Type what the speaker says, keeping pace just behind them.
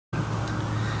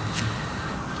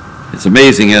It's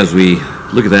amazing as we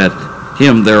look at that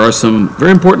hymn, there are some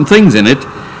very important things in it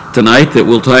tonight that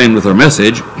will tie in with our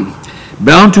message.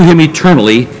 Bound to him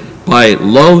eternally by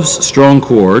love's strong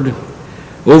cord,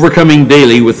 overcoming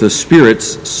daily with the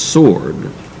Spirit's sword.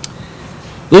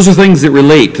 Those are things that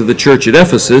relate to the church at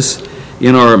Ephesus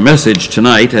in our message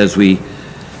tonight as we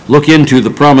look into the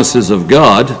promises of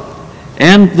God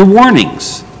and the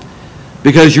warnings.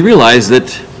 Because you realize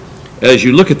that as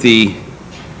you look at the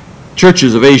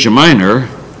churches of Asia Minor,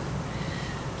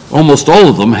 almost all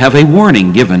of them have a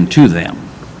warning given to them.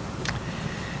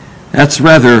 That's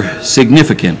rather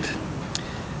significant.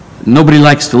 Nobody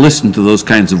likes to listen to those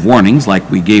kinds of warnings like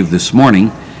we gave this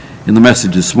morning, in the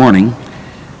message this morning,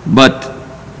 but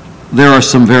there are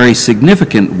some very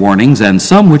significant warnings and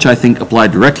some which I think apply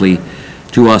directly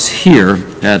to us here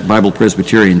at Bible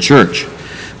Presbyterian Church.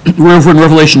 We're over in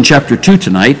Revelation chapter 2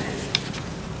 tonight,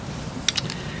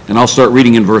 and I'll start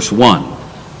reading in verse 1.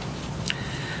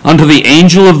 Unto the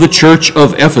angel of the church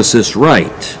of Ephesus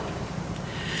write,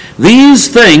 These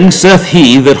things saith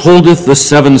he that holdeth the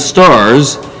 7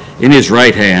 stars in his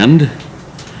right hand,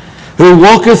 who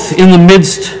walketh in the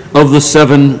midst of the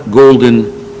 7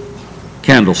 golden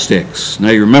candlesticks. Now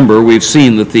you remember, we've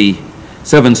seen that the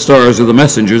 7 stars are the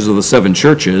messengers of the 7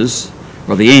 churches,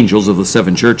 or the angels of the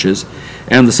 7 churches,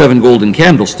 and the 7 golden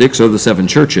candlesticks are the 7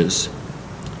 churches.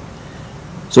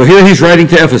 So here he's writing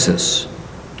to Ephesus,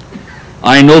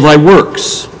 I know thy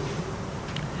works,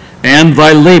 and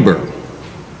thy labor,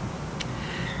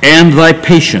 and thy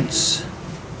patience,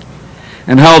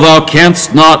 and how thou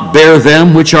canst not bear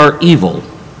them which are evil.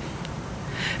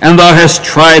 And thou hast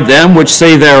tried them which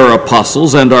say they are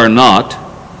apostles, and are not,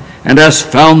 and hast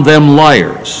found them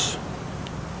liars,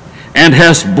 and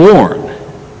hast borne,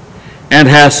 and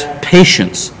hast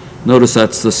patience. Notice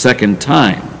that's the second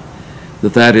time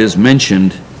that is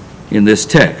mentioned in this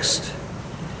text.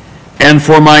 And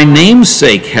for my name's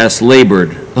sake hast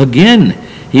labored. Again,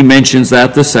 he mentions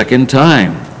that the second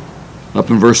time. Up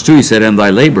in verse 2 he said, and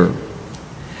thy labor.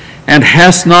 And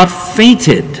hast not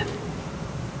fainted.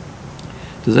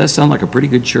 Does that sound like a pretty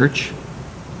good church?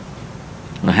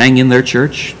 A hang in there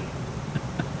church?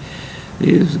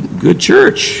 It's a good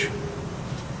church.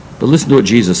 But listen to what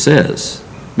Jesus says.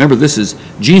 Remember, this is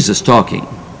Jesus talking.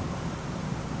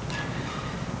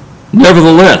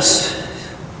 Nevertheless,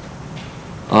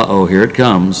 here it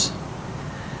comes.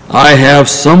 I have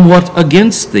somewhat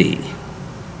against thee.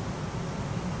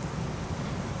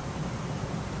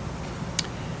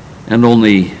 And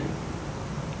only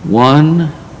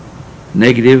one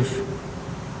negative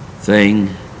thing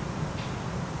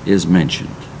is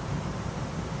mentioned.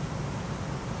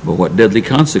 But what deadly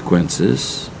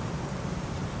consequences?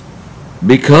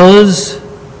 Because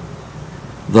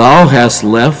thou hast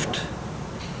left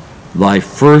thy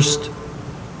first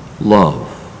love.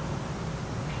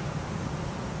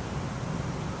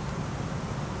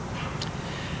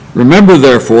 Remember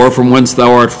therefore from whence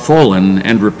thou art fallen,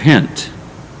 and repent.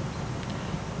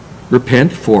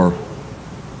 Repent for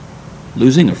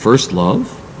losing a first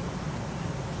love?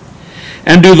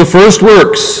 And do the first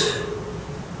works.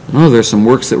 No, there's some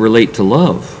works that relate to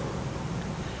love.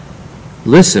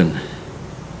 Listen,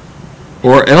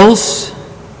 or else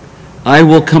I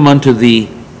will come unto thee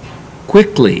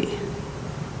quickly.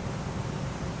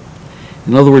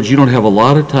 In other words, you don't have a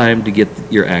lot of time to get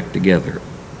your act together.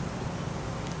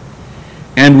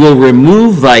 And will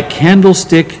remove thy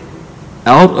candlestick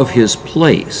out of his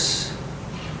place.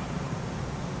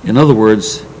 In other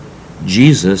words,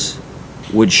 Jesus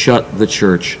would shut the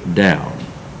church down.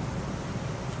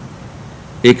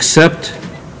 Except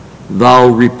thou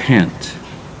repent.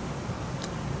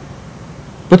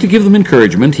 But to give them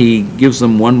encouragement, he gives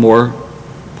them one more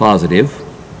positive.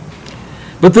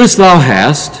 But this thou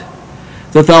hast,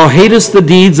 that thou hatest the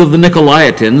deeds of the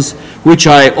Nicolaitans, which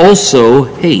I also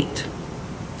hate.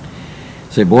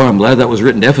 Say, boy, I'm glad that was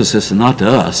written to Ephesus and not to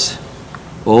us.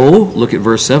 Oh, look at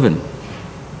verse 7.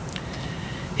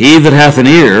 He that hath an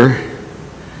ear,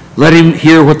 let him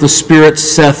hear what the Spirit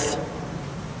saith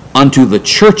unto the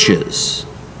churches.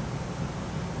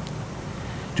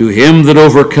 To him that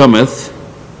overcometh.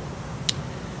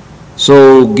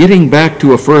 So getting back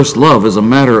to a first love is a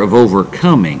matter of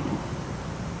overcoming.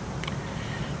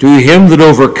 To him that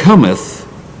overcometh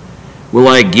will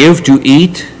I give to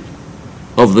eat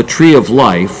of the tree of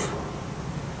life,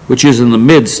 which is in the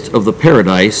midst of the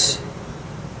paradise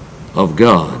of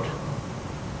God.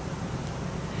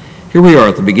 Here we are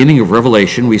at the beginning of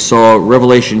Revelation. We saw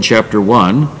Revelation chapter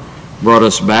 1 brought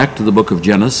us back to the book of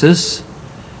Genesis,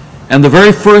 and the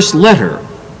very first letter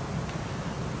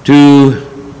to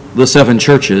the 7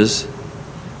 churches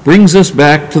brings us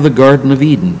back to the Garden of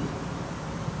Eden.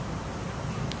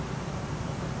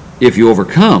 if you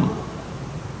overcome.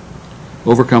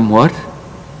 Overcome what?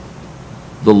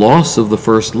 The loss of the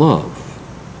first love.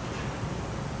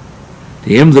 To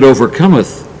him that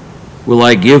overcometh will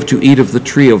I give to eat of the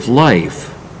tree of life,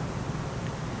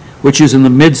 which is in the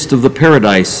midst of the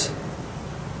paradise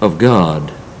of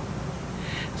God.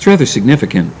 It's rather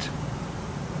significant,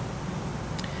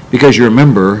 because you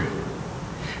remember,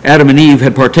 Adam and Eve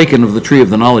had partaken of the tree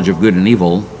of the knowledge of good and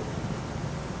evil,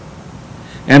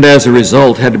 and as a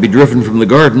result had to be driven from the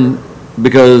garden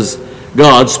because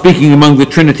God, speaking among the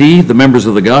Trinity, the members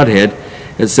of the Godhead,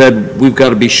 had said, we've got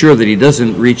to be sure that he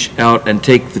doesn't reach out and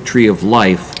take the tree of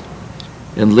life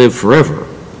and live forever.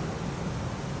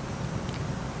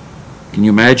 Can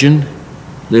you imagine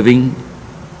living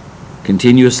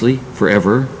continuously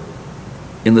forever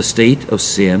in the state of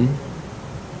sin?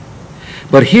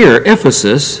 But here,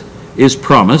 Ephesus is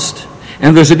promised,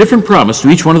 and there's a different promise to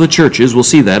each one of the churches. We'll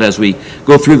see that as we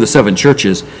go through the 7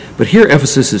 churches. But here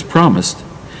Ephesus is promised,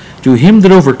 to him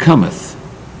that overcometh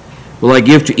will I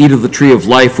give to eat of the tree of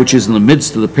life, which is in the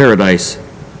midst of the paradise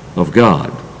of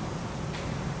God.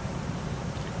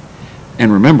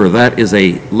 And remember, that is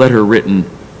a letter written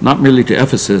not merely to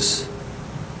Ephesus.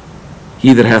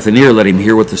 He that hath an ear, let him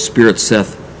hear what the Spirit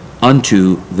saith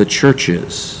unto the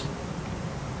churches.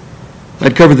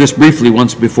 I'd covered this briefly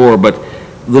once before, but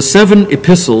the 7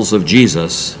 epistles of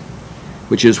Jesus,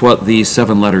 which is what these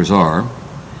 7 letters are,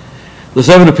 the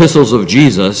 7 epistles of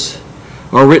Jesus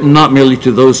are written not merely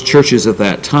to those churches at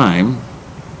that time,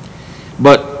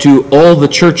 but to all the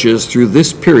churches through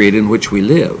this period in which we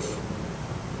live.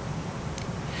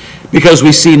 Because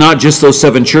we see not just those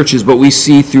 7 churches, but we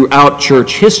see throughout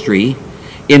church history,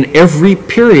 in every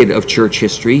period of church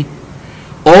history,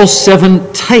 all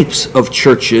 7 types of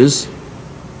churches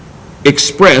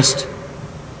expressed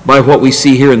by what we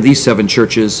see here in these 7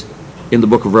 churches in the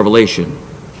book of Revelation.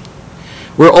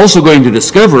 We're also going to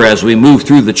discover as we move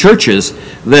through the churches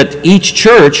that each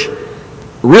church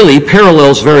really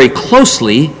parallels very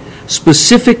closely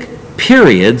specific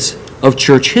periods of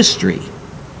church history.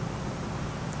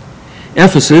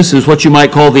 Ephesus is what you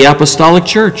might call the apostolic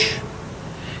church.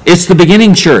 It's the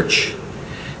beginning church.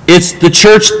 It's the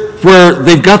church where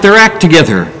they've got their act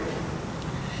together.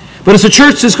 But it's a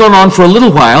church that's gone on for a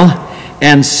little while,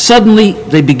 and suddenly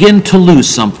they begin to lose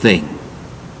something.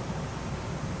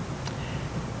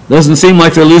 Doesn't seem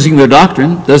like they're losing their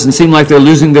doctrine. Doesn't seem like they're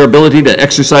losing their ability to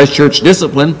exercise church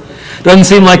discipline. Doesn't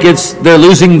seem like they're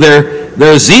losing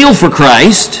their zeal for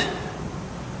Christ.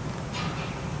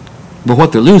 But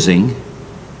what they're losing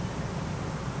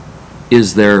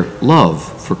is their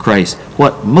love for Christ.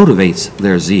 What motivates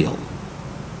their zeal?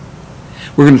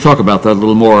 We're going to talk about that a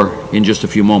little more in just a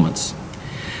few moments.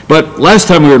 But last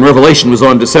time we were in Revelation was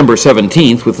on December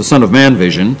 17th with the Son of Man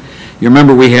vision. You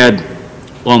remember we had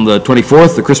on the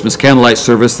 24th, the Christmas candlelight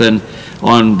service, then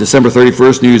on December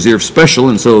 31st, New Year's Eve special,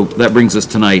 and so that brings us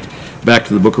tonight back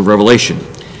to the book of Revelation.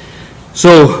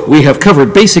 So we have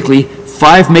covered basically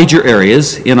 5 major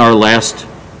areas in our last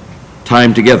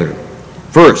time together.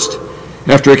 First,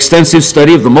 after extensive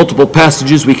study of the multiple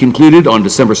passages, we concluded on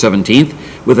December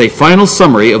 17th with a final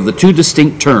summary of the 2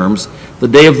 distinct terms, the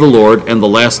day of the Lord and the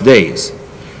last days.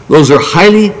 Those are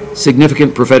highly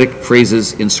significant prophetic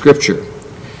phrases in Scripture.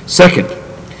 Second,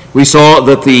 we saw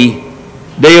that the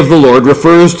day of the Lord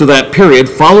refers to that period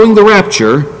following the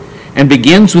rapture and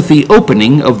begins with the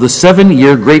opening of the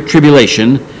 7-year Great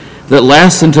Tribulation that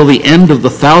lasts until the end of the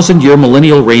 1,000-year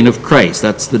millennial reign of Christ.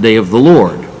 That's the day of the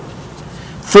Lord.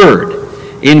 Third,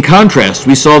 in contrast,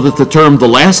 we saw that the term the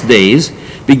last days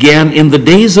began in the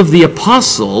days of the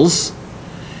apostles,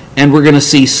 and we're going to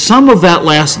see some of that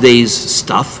last days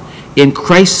stuff in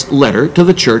Christ's letter to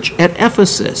the church at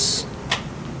Ephesus.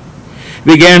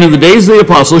 Began in the days of the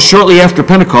apostles shortly after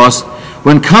Pentecost,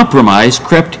 when compromise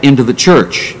crept into the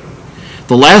church.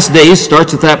 The last days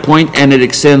starts at that point, and it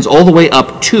extends all the way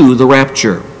up to the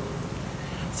rapture.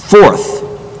 Fourth,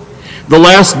 the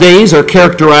last days are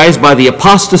characterized by the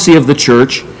apostasy of the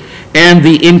church and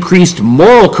the increased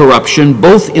moral corruption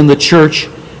both in the church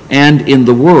and in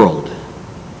the world.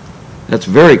 That's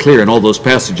very clear in all those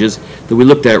passages that we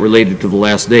looked at related to the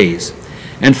last days.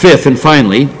 And fifth and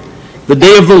finally, the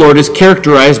day of the Lord is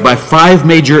characterized by 5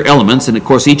 major elements, and of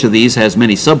course each of these has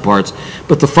many subparts,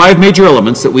 but the 5 major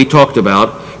elements that we talked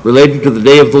about related to the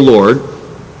day of the Lord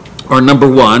are: number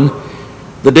 1,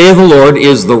 the day of the Lord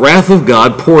is the wrath of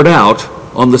God poured out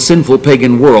on the sinful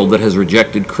pagan world that has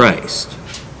rejected Christ.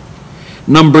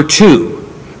 Number 2,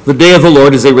 the day of the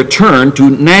Lord is a return to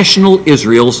national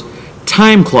Israel's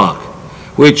time clock,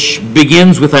 which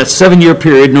begins with that 7-year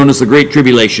period known as the Great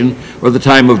Tribulation, or the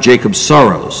time of Jacob's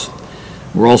sorrows.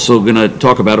 We're also going to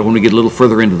talk about it when we get a little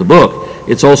further into the book.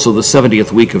 It's also the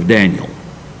 70th week of Daniel.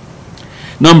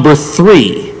 Number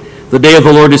 3, the day of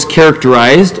the Lord is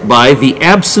characterized by the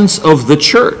absence of the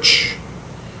church,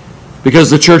 because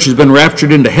the church has been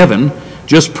raptured into heaven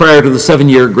just prior to the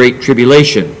 7-year Great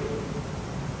Tribulation.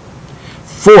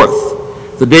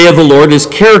 4th, the day of the Lord is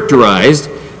characterized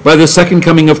by the second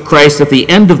coming of Christ at the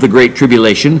end of the Great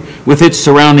Tribulation with its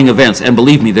surrounding events. And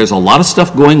believe me, there's a lot of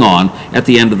stuff going on at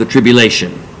the end of the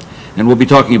tribulation. And we'll be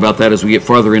talking about that as we get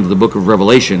farther into the book of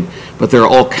Revelation. But there are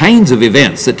all kinds of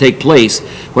events that take place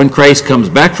when Christ comes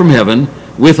back from heaven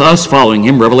with us following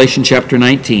him, Revelation chapter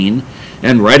 19,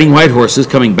 and riding white horses,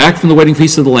 coming back from the wedding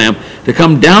feast of the Lamb, to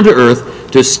come down to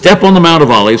earth, to step on the Mount of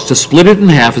Olives, to split it in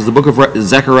half, as the book of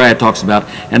Zechariah talks about,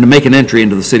 and to make an entry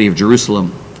into the city of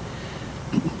Jerusalem.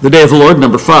 The day of the Lord,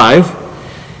 number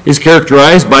 5, is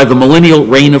characterized by the millennial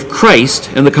reign of Christ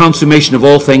and the consummation of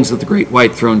all things at the great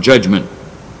white throne judgment.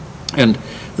 And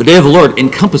the day of the Lord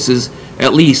encompasses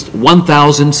at least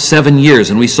 1,007 years.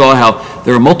 And we saw how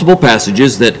there are multiple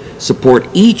passages that support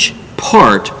each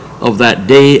part of that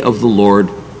day of the Lord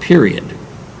period.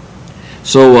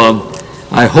 So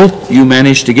I hope you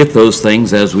managed to get those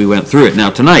things as we went through it. Now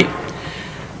tonight,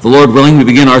 the Lord willing, we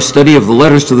begin our study of the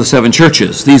letters to the 7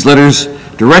 churches. These letters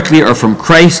directly are from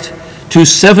Christ to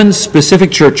 7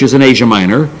 specific churches in Asia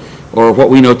Minor, or what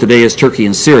we know today as Turkey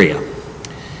and Syria.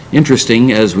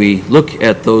 Interesting, as we look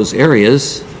at those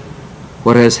areas,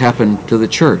 what has happened to the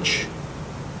church.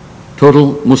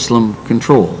 Total Muslim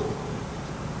control.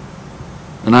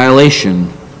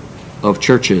 Annihilation of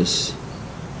churches.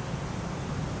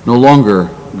 No longer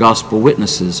gospel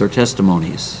witnesses or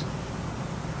testimonies.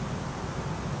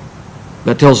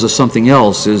 That tells us something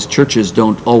else, is churches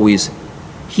don't always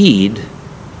heed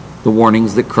the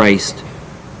warnings that Christ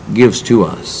gives to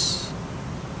us.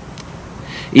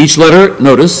 Each letter,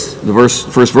 notice, the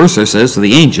first verse there says, to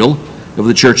the angel of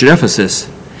the church at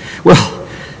Ephesus. Well,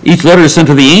 each letter is sent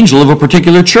to the angel of a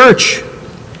particular church.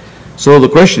 So the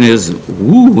question is,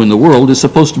 who in the world is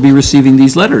supposed to be receiving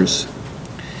these letters?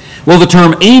 Well, the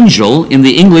term angel in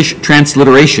the English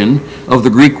transliteration of the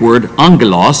Greek word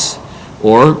angelos,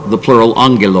 or the plural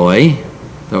angeloi,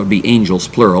 that would be angels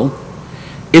plural,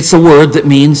 it's a word that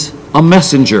means a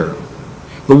messenger,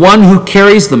 the one who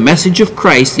carries the message of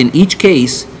Christ in each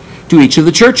case to each of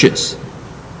the churches.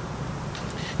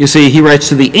 You see, he writes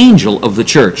to the angel of the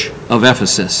church of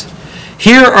Ephesus,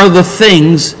 here are the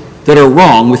things that are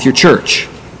wrong with your church.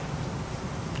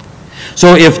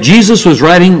 So if Jesus was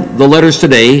writing the letters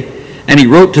today, and he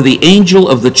wrote to the angel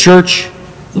of the church,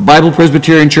 the Bible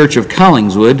Presbyterian Church of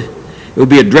Collingswood, it would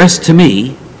be addressed to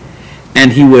me,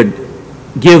 and he would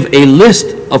give a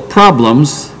list of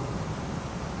problems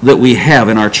that we have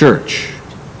in our church.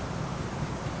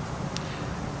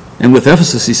 And with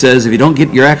Ephesus, he says, if you don't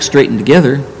get your act straightened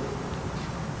together,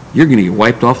 you're going to get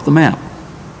wiped off the map.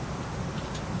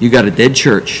 You got a dead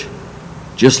church,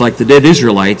 just like the dead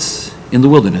Israelites in the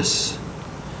wilderness,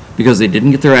 because they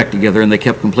didn't get their act together and they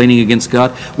kept complaining against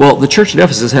God. Well, the church at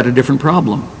Ephesus had a different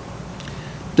problem.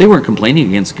 They weren't complaining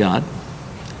against God.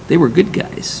 They were good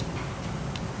guys.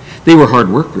 They were hard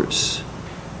workers.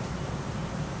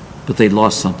 But they'd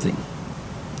lost something.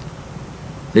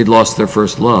 They'd lost their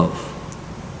first love.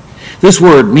 This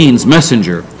word means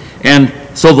messenger. And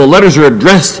so the letters are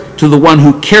addressed to the one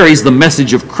who carries the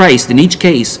message of Christ in each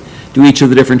case to each of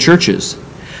the different churches.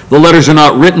 The letters are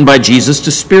not written by Jesus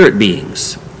to spirit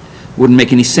beings. Wouldn't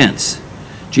make any sense.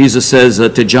 Jesus says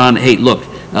to John, hey, look,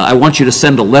 I want you to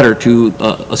send a letter to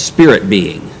a spirit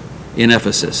being in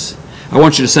Ephesus. I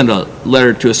want you to send a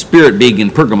letter to a spirit being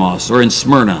in Pergamos or in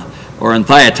Smyrna or in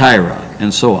Thyatira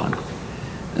and so on.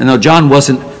 And now John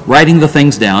wasn't writing the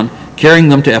things down, carrying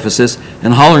them to Ephesus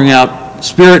and hollering out,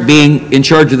 spirit being in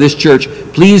charge of this church,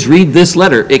 please read this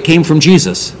letter. It came from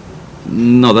Jesus.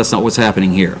 No, that's not what's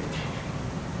happening here.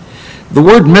 The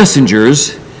word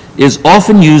messengers is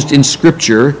often used in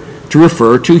Scripture to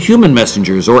refer to human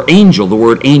messengers or angel. The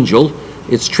word angel,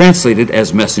 it's translated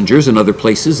as messengers in other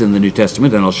places in the New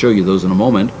Testament, and I'll show you those in a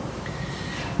moment.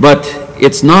 But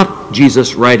it's not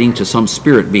Jesus writing to some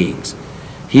spirit beings.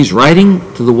 He's writing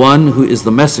to the one who is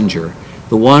the messenger,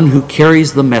 the one who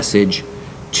carries the message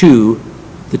to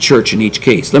the church in each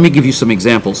case. Let me give you some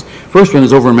examples. First one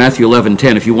is over in Matthew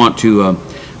 11:10. If you want to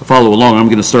follow along, I'm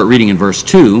going to start reading in verse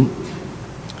 2,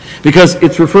 because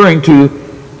it's referring to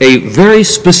a very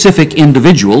specific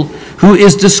individual who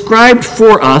is described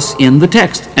for us in the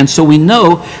text. And so we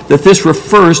know that this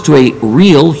refers to a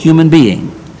real human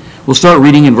being. We'll start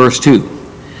reading in verse 2.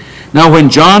 Now when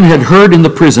John had heard in the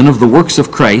prison of the works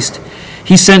of Christ,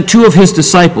 he sent 2 of his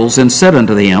disciples and said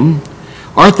unto them,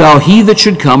 Art thou he that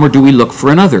should come, or do we look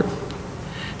for another?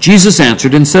 Jesus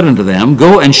answered and said unto them,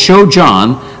 Go and show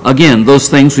John again those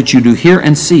things which you do hear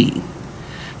and see.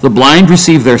 The blind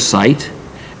receive their sight,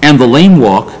 and the lame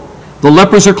walk, the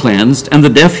lepers are cleansed, and the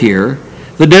deaf hear,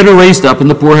 the dead are raised up, and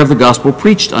the poor have the gospel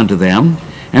preached unto them.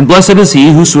 And blessed is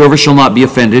he whosoever shall not be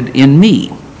offended in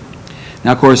me.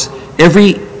 Now, of course,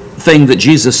 everything that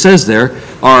Jesus says there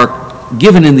are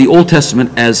given in the Old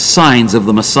Testament as signs of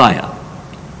the Messiah.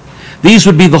 These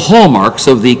would be the hallmarks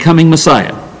of the coming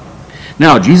Messiah.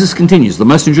 Now, Jesus continues. The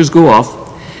messengers go off,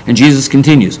 and Jesus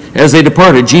continues. As they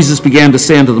departed, Jesus began to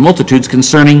say unto the multitudes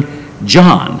concerning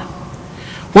John,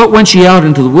 What went ye out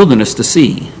into the wilderness to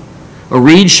see? A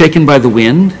reed shaken by the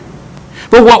wind?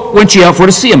 But what went ye out for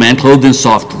to see? A man clothed in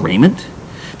soft raiment?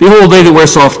 Behold, they that wear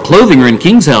soft clothing are in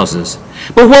kings' houses.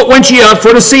 But what went ye out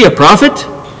for to see? A prophet?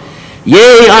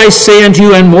 Yea, I say unto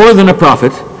you, and more than a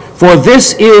prophet, for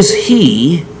this is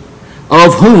he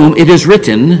of whom it is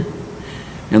written,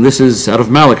 and this is out of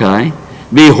Malachi,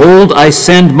 Behold, I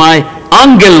send my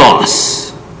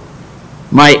angelos,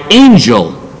 my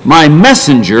angel, my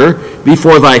messenger,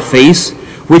 before thy face,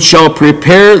 which shall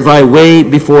prepare thy way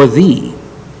before thee.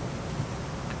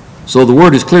 So the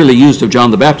word is clearly used of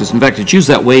John the Baptist. In fact, it's used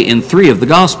that way in 3 of the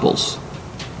Gospels.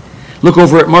 Look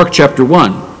over at Mark chapter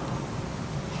 1.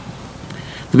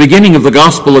 The beginning of the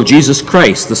gospel of Jesus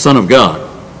Christ, the Son of God.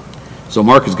 So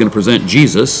Mark is going to present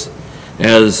Jesus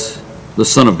as the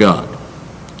Son of God.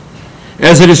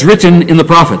 As it is written in the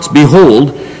prophets,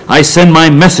 Behold, I send my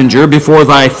messenger before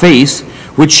thy face,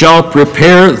 which shall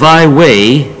prepare thy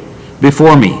way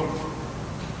before me.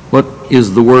 What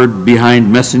is the word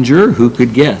behind messenger? Who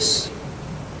could guess?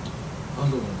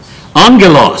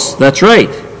 Angelos, that's right.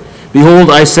 Behold,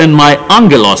 I send my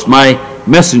angelos, my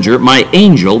messenger, my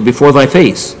angel, before thy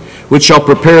face, which shall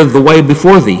prepare the way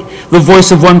before thee. The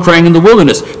voice of one crying in the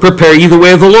wilderness, Prepare ye the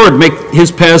way of the Lord, make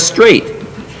his paths straight.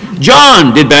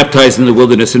 John did baptize in the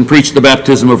wilderness, and preached the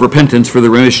baptism of repentance for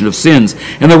the remission of sins.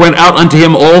 And there went out unto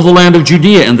him all the land of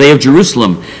Judea, and they of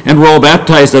Jerusalem, and were all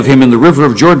baptized of him in the river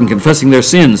of Jordan, confessing their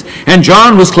sins. And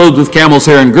John was clothed with camel's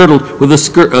hair, and girdled with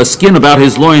a skin about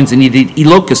his loins, and he did eat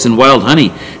locusts and wild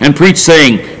honey, and preached,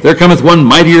 saying, There cometh one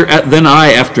mightier than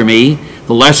I after me,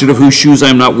 the latchet of whose shoes I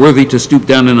am not worthy to stoop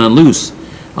down and unloose.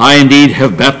 I indeed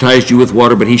have baptized you with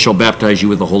water, but he shall baptize you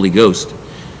with the Holy Ghost.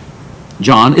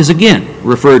 John is again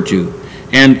referred to,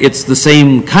 and it's the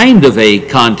same kind of a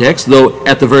context, though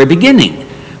at the very beginning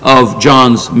of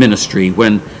John's ministry,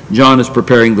 when John is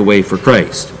preparing the way for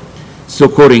Christ. Still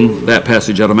quoting that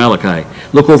passage out of Malachi.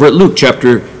 Look over at Luke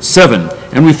chapter 7,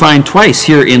 and we find twice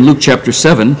here in Luke chapter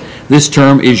 7, this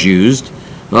term is used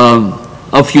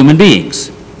of human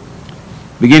beings.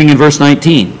 Beginning in verse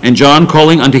 19, And John,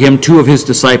 calling unto him 2 of his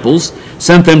disciples,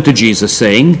 sent them to Jesus,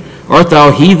 saying, Art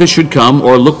thou he that should come,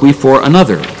 or look we for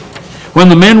another? When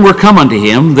the men were come unto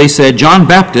him, they said, John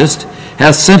Baptist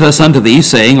hath sent us unto thee,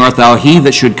 saying, Art thou he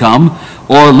that should come,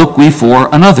 or look we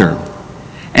for another?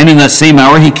 And in that same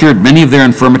hour he cured many of their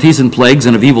infirmities and plagues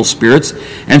and of evil spirits,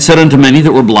 and said unto many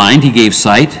that were blind, he gave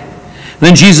sight.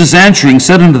 Then Jesus answering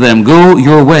said unto them, Go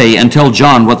your way, and tell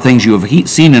John what things you have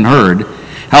seen and heard,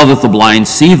 how that the blind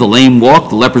see, the lame walk,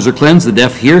 the lepers are cleansed, the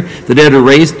deaf hear, the dead are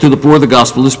raised, to the poor the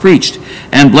gospel is preached.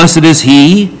 And blessed is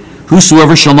he,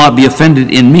 whosoever shall not be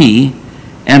offended in me.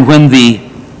 And when the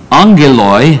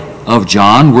angeloi of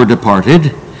John were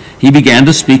departed, he began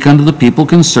to speak unto the people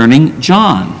concerning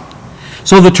John.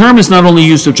 So the term is not only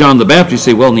used of John the Baptist.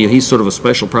 You say, well, he's sort of a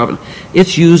special prophet.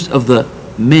 It's used of the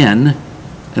men,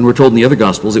 and we're told in the other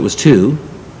Gospels it was 2,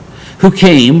 who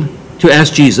came to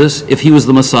ask Jesus if he was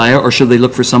the Messiah, or should they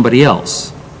look for somebody else.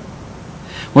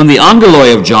 When the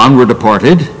angeloi of John were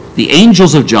departed, the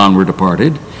angels of John were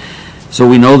departed, so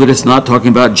we know that it's not talking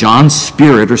about John's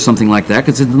spirit or something like that,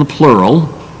 because it's in the plural.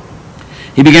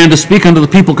 He began to speak unto the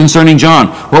people concerning John.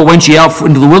 What went ye out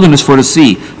into the wilderness for to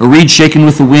see? A reed shaken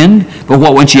with the wind? But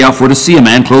what went ye out for to see? A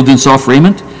man clothed in soft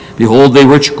raiment? Behold, they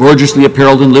were gorgeously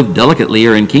apparelled and lived delicately,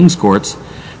 or in king's courts.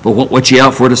 But what went ye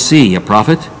out for to see? A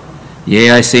prophet?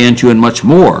 Yea, I say unto you, and much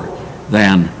more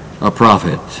than a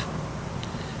prophet.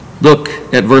 Look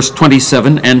at verse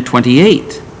 27 and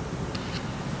 28.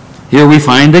 Here we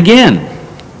find again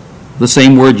the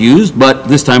same word used, but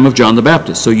this time of John the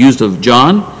Baptist. So used of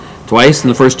John twice in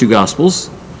the first 2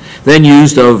 Gospels, then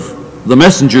used of the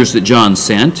messengers that John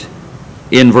sent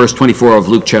in verse 24 of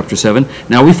Luke chapter 7.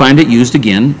 Now we find it used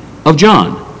again of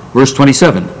John, verse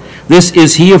 27. This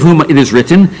is he of whom it is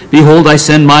written, Behold, I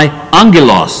send my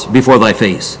angelos before thy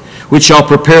face, which shall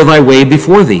prepare thy way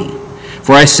before thee.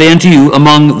 For I say unto you,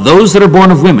 among those that are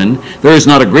born of women, there is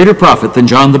not a greater prophet than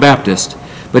John the Baptist.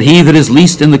 But he that is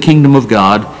least in the kingdom of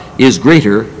God is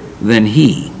greater than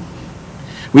he.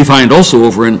 We find also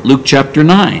over in Luke chapter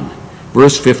 9,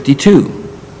 verse 52.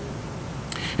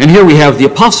 And here we have the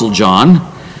Apostle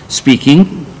John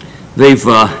speaking.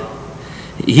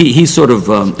 He's sort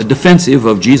of defensive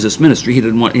of Jesus' ministry. He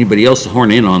didn't want anybody else to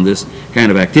horn in on this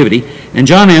kind of activity. And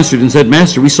John answered and said,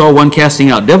 Master, we saw one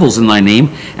casting out devils in thy name,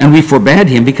 and we forbade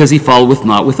him because he followeth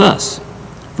not with us.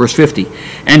 Verse 50.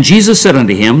 And Jesus said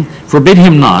unto him, Forbid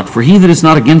him not, for he that is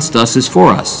not against us is for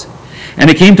us. And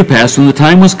it came to pass, when the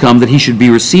time was come that he should be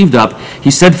received up,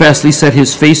 he steadfastly set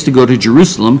his face to go to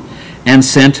Jerusalem, and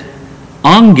sent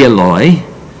angeloi,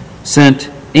 sent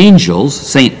angels,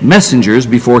 sent messengers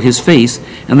before his face,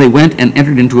 and they went and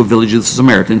entered into a village of the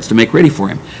Samaritans to make ready for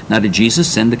him. Now did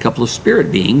Jesus send a couple of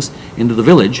spirit beings into the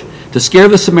village to scare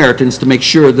the Samaritans to make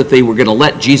sure that they were going to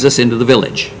let Jesus into the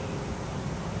village?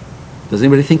 Does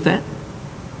anybody think that?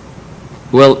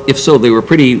 Well, if so, they were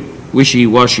pretty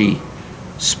wishy-washy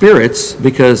spirits,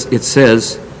 because it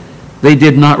says they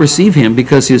did not receive him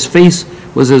because his face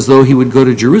was as though he would go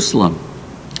to Jerusalem.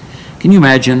 Can you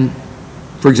imagine,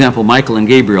 for example, Michael and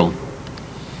Gabriel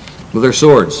with their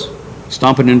swords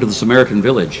stomping into the Samaritan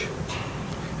village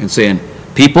and saying,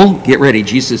 people, get ready,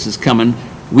 Jesus is coming.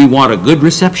 We want a good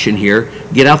reception here.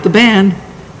 Get out the band.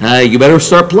 You better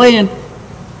start playing.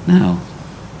 No.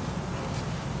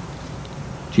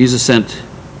 Jesus sent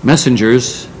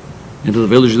messengers into the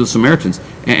village of the Samaritans.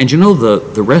 And you know,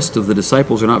 the rest of the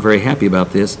disciples are not very happy about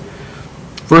this.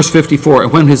 Verse 54,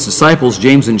 and when his disciples,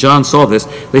 James and John, saw this,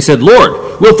 they said,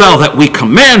 Lord, wilt thou that we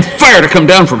command fire to come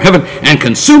down from heaven and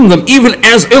consume them even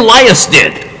as Elias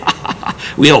did?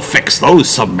 We'll fix those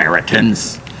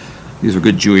Samaritans. These were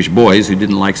good Jewish boys who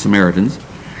didn't like Samaritans.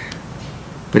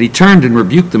 But he turned and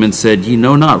rebuked them and said, Ye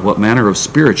know not what manner of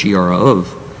spirit ye are of.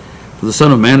 For the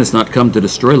Son of Man is not come to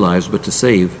destroy lives, but to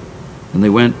save. And they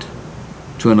went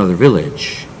to another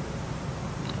village.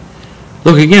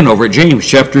 Look again over at James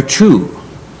chapter 2.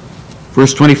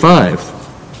 Verse 25.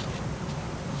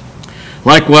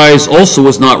 Likewise also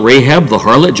was not Rahab the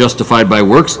harlot justified by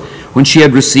works when she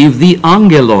had received the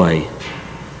angeloi,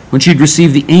 when she had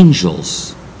received the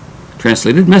angels,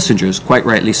 translated messengers, quite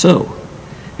rightly so,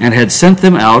 and had sent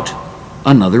them out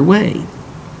another way.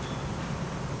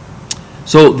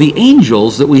 So the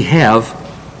angels that we have,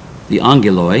 the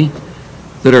angeloi,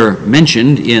 that are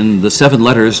mentioned in the 7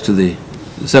 letters to the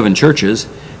 7 churches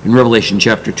in Revelation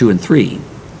chapter 2 and 3,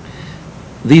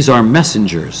 these are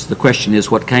messengers. The question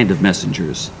is, what kind of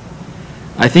messengers?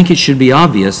 I think it should be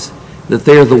obvious that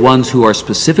they are the ones who are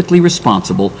specifically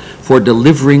responsible for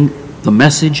delivering the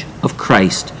message of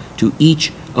Christ to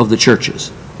each of the churches,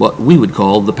 what we would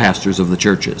call the pastors of the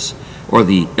churches, or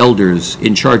the elders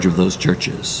in charge of those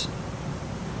churches.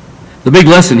 The big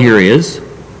lesson here is,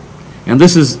 and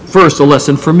this is first a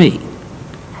lesson for me,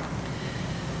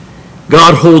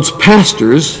 God holds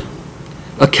pastors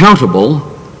accountable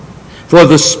for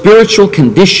the spiritual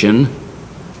condition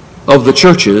of the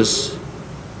churches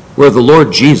where the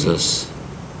Lord Jesus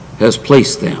has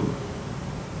placed them.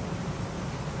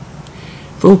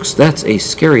 Folks, that's a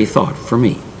scary thought for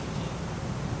me.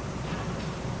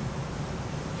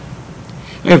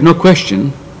 I have no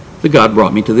question that God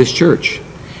brought me to this church.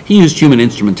 He used human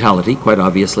instrumentality, quite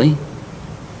obviously,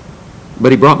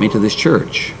 but he brought me to this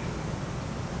church.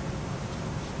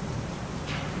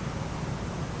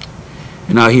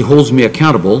 And now he holds me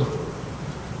accountable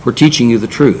for teaching you the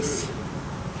truth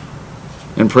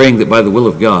and praying that by the will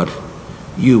of God,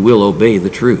 you will obey the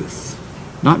truth.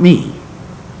 Not me,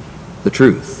 the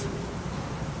truth.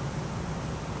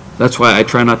 That's why I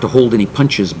try not to hold any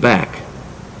punches back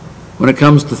when it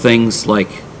comes to things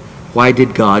like, why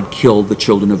did God kill the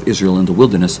children of Israel in the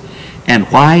wilderness? And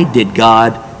why did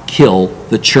God kill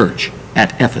the church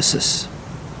at Ephesus?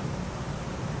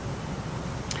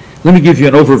 Let me give you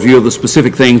an overview of the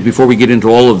specific things before we get into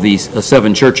all of these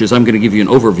 7 churches. I'm going to give you an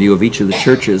overview of each of the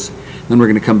churches, then we're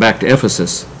going to come back to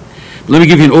Ephesus. But let me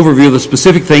give you an overview of the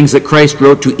specific things that Christ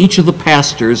wrote to each of the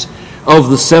pastors of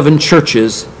the 7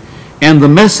 churches and the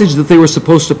message that they were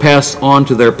supposed to pass on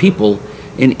to their people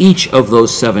in each of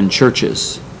those 7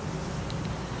 churches.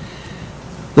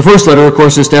 The first letter, of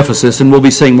course, is to Ephesus, and we'll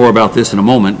be saying more about this in a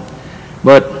moment.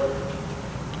 But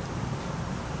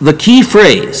the key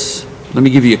phrase, let me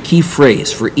give you a key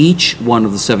phrase for each one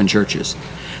of the 7 churches.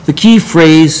 The key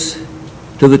phrase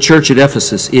to the church at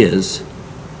Ephesus is,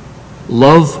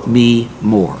 love me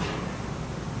more.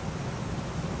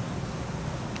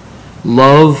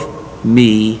 Love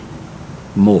me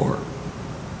more.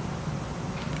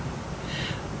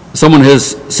 Someone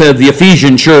has said the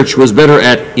Ephesian church was better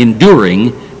at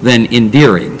enduring than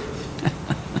endearing.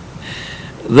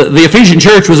 The Ephesian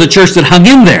church was a church that hung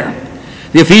in there.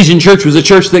 The Ephesian church was a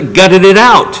church that gutted it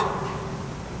out.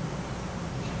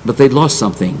 But they'd lost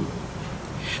something.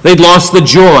 They'd lost the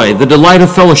joy, the delight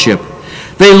of fellowship.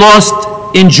 They lost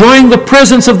enjoying the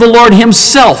presence of the Lord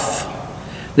himself.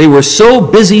 They were so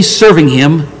busy serving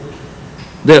him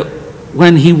that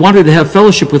when he wanted to have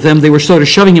fellowship with them, they were sort of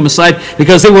shoving him aside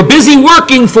because they were busy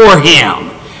working for him.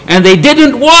 And they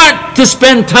didn't want to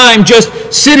spend time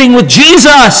just sitting with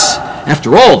Jesus.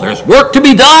 After all, there's work to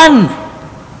be done.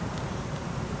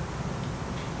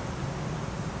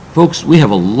 Folks, we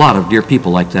have a lot of dear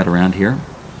people like that around here.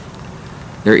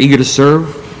 They're eager to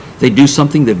serve. They do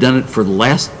something. They've done it for the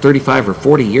last 35 or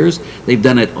 40 years. They've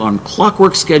done it on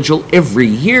clockwork schedule every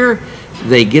year.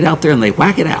 They get out there and they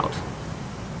whack it out.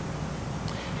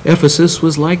 Ephesus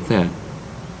was like that.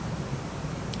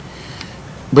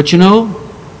 But you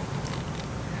know,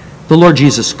 the Lord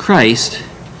Jesus Christ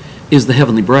is the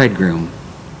heavenly bridegroom.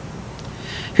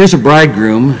 Here's a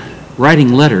bridegroom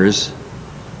writing letters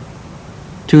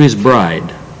to his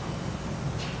bride.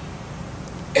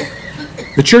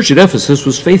 The church at Ephesus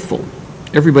was faithful.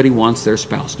 Everybody wants their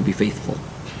spouse to be faithful.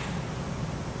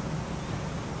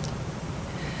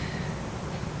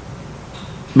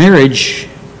 Marriage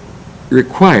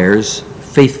requires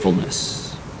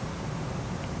faithfulness.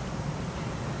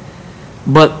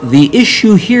 But the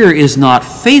issue here is not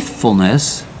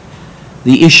faithfulness.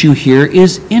 The issue here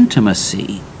is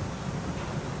intimacy.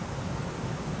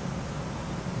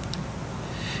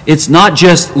 It's not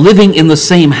just living in the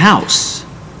same house.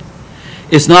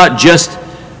 It's not just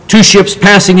two ships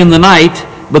passing in the night,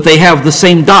 but they have the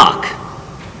same dock.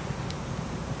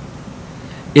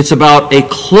 It's about a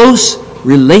close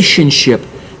relationship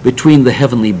between the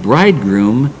heavenly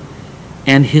bridegroom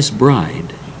and his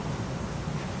bride.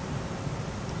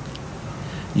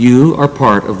 You are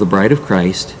part of the bride of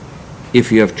Christ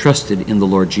if you have trusted in the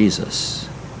Lord Jesus.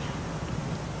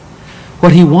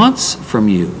 What he wants from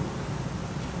you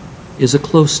is a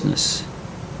closeness,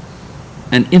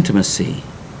 an intimacy,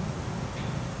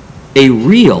 a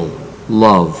real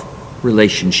love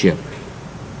relationship.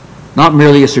 Not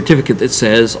merely a certificate that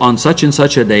says, on such and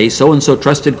such a day, so-and-so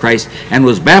trusted Christ and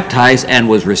was baptized and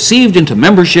was received into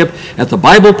membership at the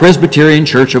Bible Presbyterian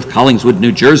Church of Collingswood,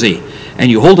 New Jersey.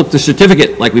 And you hold up the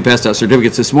certificate, like we passed out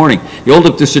certificates this morning. You hold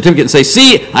up the certificate and say,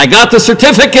 see, I got the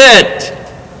certificate.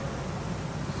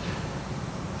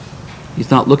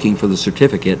 He's not looking for the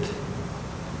certificate.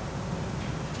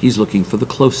 He's looking for the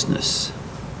closeness.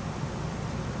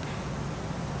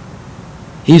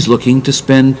 He's looking to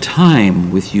spend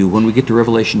time with you. When we get to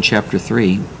Revelation chapter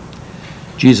 3,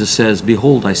 Jesus says,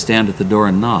 behold, I stand at the door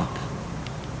and knock.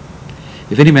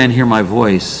 If any man hear my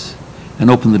voice and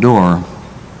open the door,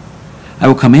 I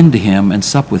will come into him and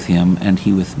sup with him, and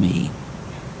he with me.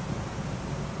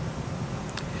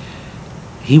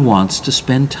 He wants to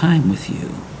spend time with you.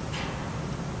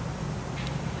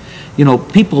 You know,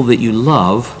 people that you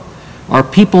love are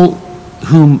people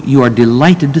whom you are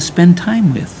delighted to spend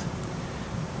time with.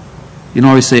 You can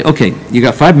always say, okay, you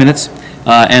got 5 minutes,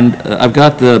 and I've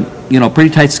got the, pretty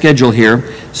tight schedule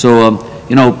here, so,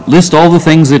 list all the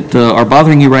things that are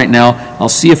bothering you right now. I'll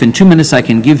see if in 2 minutes I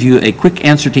can give you a quick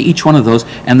answer to each one of those,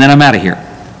 and then I'm out of here.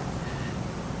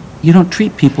 You don't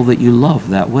treat people that you love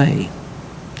that way.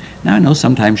 Now, I know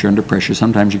sometimes you're under pressure,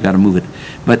 sometimes you've got to move it,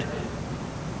 but,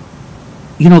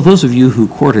 those of you who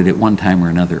courted at one time or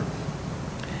another,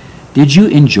 did you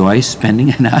enjoy spending,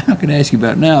 and I'm not going to ask you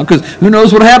about now, because who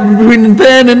knows what happened between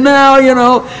then and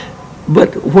now,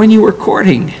 but when you were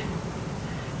courting,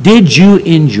 did you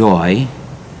enjoy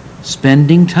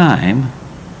spending time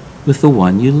with the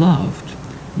one you loved?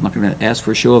 I'm not going to ask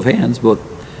for a show of hands, but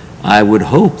I would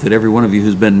hope that every one of you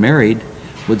who's been married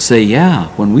would say, yeah,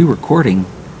 when we were courting,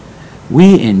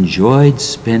 we enjoyed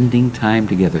spending time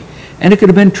together. And it could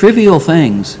have been trivial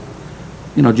things,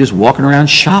 just walking around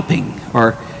shopping,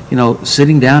 or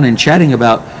sitting down and chatting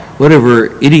about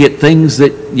whatever idiot things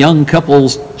that young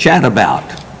couples chat about,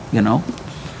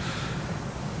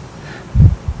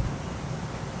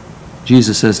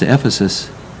 Jesus says to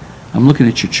Ephesus, I'm looking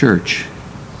at your church,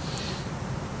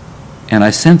 and I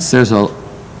sense there's a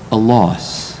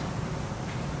loss.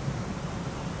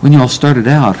 When you all started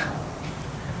out,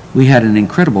 we had an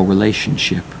incredible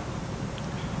relationship.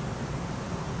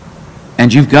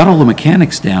 And you've got all the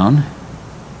mechanics down.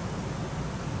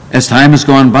 As time has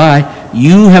gone by,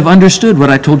 you have understood what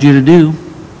I told you to do.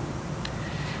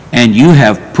 And you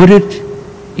have put it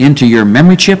into your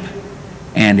memory chip,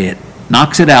 and it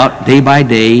knocks it out day by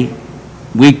day,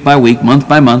 week by week, month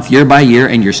by month, year by year,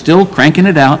 and you're still cranking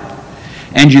it out.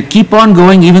 And you keep on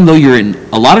going, even though you're in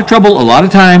a lot of trouble a lot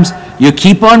of times. You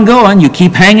keep on going. You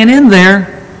keep hanging in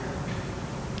there.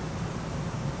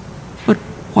 But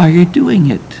why are you doing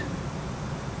it?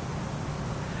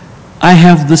 I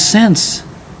have the sense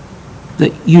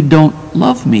that you don't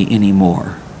love me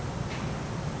anymore.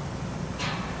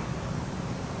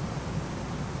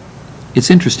 It's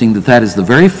interesting that that is the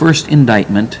very first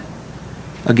indictment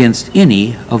against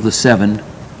any of the 7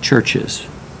 churches,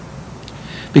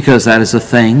 because that is a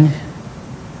thing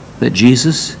that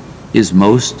Jesus is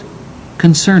most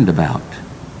concerned about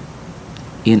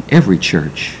in every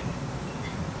church.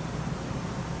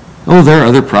 Oh, there are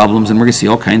other problems, and we're going to see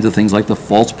all kinds of things like the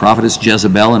false prophetess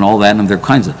Jezebel and all that, and there are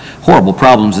kinds of horrible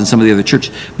problems in some of the other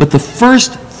churches. But the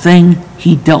first thing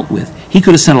he dealt with, he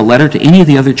could have sent a letter to any of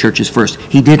the other churches first.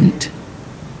 He didn't.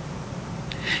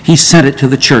 He sent it to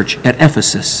the church at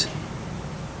Ephesus.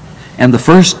 And the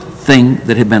first thing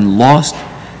that had been lost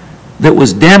that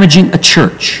was damaging a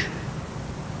church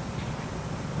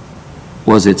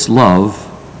was its love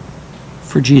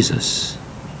for Jesus,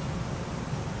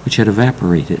 which had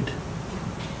evaporated,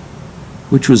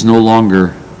 which was no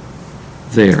longer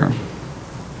there.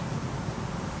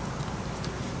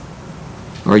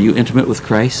 Are you intimate with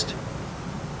Christ?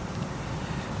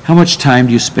 How much time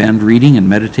do you spend reading and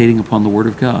meditating upon the Word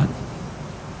of God?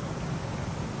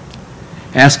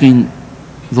 Asking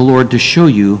the Lord to show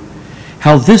you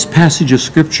how this passage of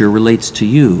Scripture relates to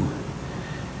you.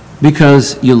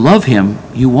 Because you love Him,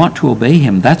 you want to obey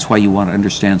Him. That's why you want to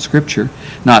understand Scripture.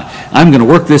 Not, I'm going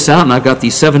to work this out and I've got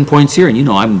these 7 points here, and you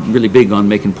know I'm really big on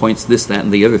making points, this, that,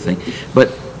 and the other thing. But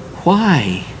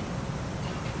why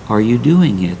are you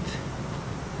doing it?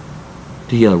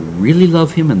 Do you really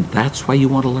love Him and that's why you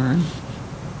want to learn?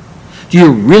 Do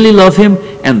you really love Him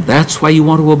and that's why you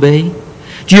want to obey?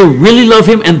 Do you really love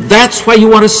Him and that's why you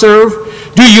want to serve?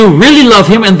 Do you really love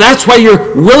Him and that's why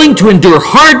you're willing to endure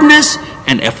hardness?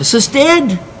 And Ephesus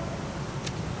did.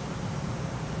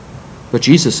 But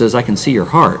Jesus says, I can see your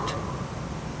heart.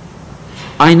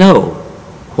 I know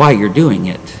why you're doing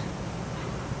it.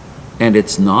 And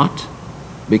it's not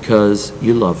because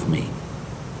you love me.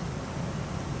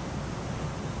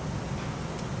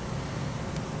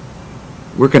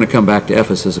 We're going to come back to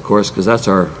Ephesus, of course, because that's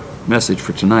our message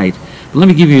for tonight. But let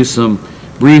me give you some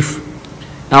brief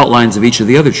outlines of each of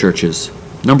the other churches.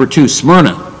 Number 2,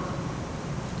 Smyrna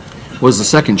was the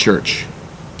second church.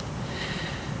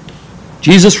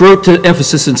 Jesus wrote to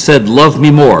Ephesus and said, love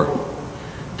me more.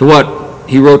 To what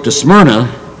he wrote to Smyrna,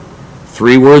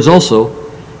 3 words also,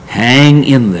 hang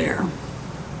in there.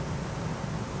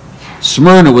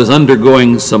 Smyrna was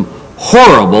undergoing some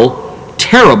horrible,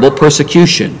 terrible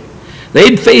persecution.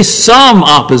 They'd faced some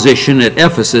opposition at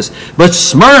Ephesus, but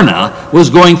Smyrna was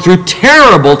going through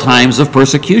terrible times of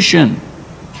persecution.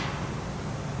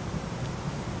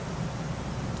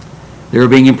 They were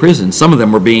being imprisoned. Some of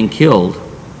them were being killed.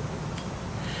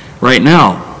 Right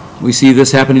now, we see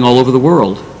this happening all over the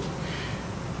world.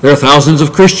 There are thousands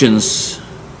of Christians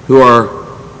who are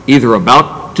either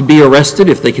about to be arrested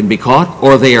if they can be caught,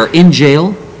 or they are in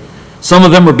jail. Some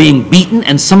of them are being beaten,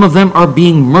 and some of them are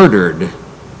being murdered.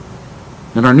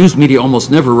 And our news media almost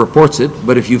never reports it,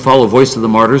 but if you follow Voice of the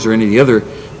Martyrs or any of the other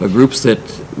groups that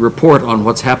report on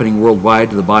what's happening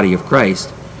worldwide to the body of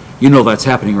Christ, you know that's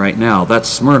happening right now. That's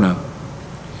Smyrna.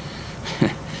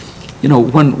 You know,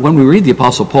 when we read the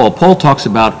Apostle Paul, Paul talks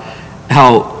about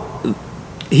how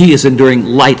he is enduring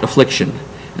light affliction.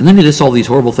 And then he lists all these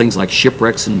horrible things like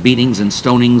shipwrecks and beatings and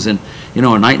stonings and, you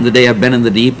know, a night and the day I've been in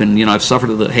the deep, and, you know, I've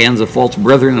suffered at the hands of false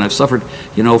brethren, and I've suffered,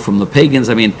 you know, from the pagans.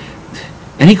 I mean,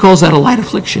 and he calls that a light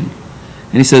affliction.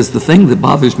 And he says, the thing that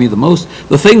bothers me the most,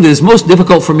 the thing that is most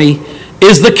difficult for me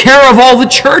is the care of all the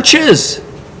churches.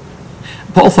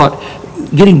 Paul thought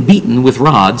getting beaten with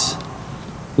rods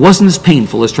wasn't as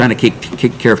painful as trying to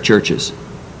take care of churches.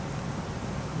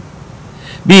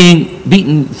 Being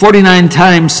beaten 49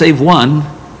 times save one,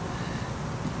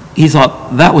 he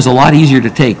thought that was a lot easier to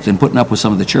take than putting up with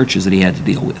some of the churches that he had to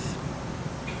deal with.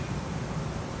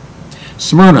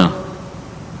 Smyrna.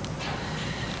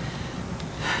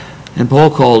 And Paul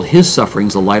called his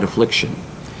sufferings a light affliction.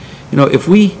 You know, if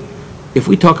we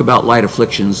talk about light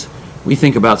afflictions, we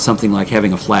think about something like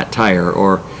having a flat tire,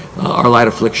 or our light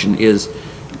affliction is,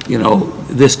 you know,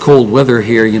 this cold weather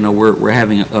here, you know, we're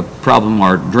having a problem,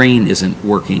 our drain isn't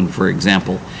working, for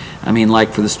example. I mean,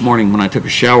 like for this morning when I took a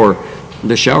shower,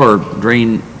 the shower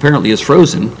drain apparently is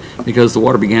frozen because the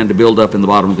water began to build up in the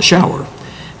bottom of the shower.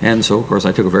 And so, of course,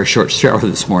 I took a very short shower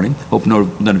this morning. Hope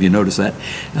none of you noticed that.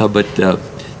 But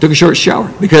took a short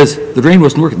shower because the drain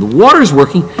wasn't working. The water's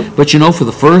working, but you know, for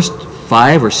the first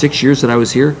 5 or 6 years that I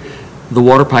was here, the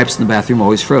water pipes in the bathroom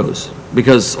always froze.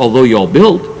 Because although you all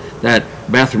built that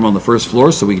bathroom on the first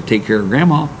floor so we could take care of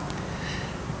Grandma,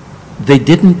 they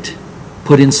didn't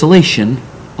put insulation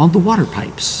on the water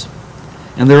pipes.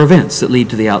 And there are vents that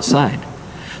lead to the outside.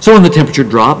 So when the temperature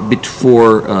dropped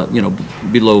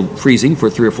below freezing for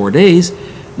 3 or 4 days,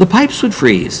 the pipes would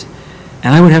freeze.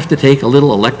 And I would have to take a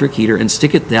little electric heater and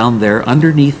stick it down there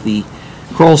underneath the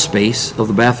crawl space of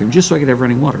the bathroom just so I could have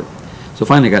running water. So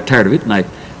finally I got tired of it, and I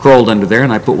crawled under there,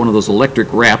 and I put one of those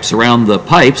electric wraps around the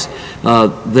pipes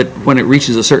that when it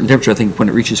reaches a certain temperature, I think when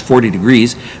it reaches 40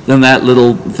 degrees, then that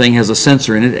little thing has a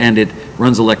sensor in it, and it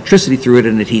runs electricity through it,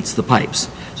 and it heats the pipes.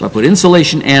 So I put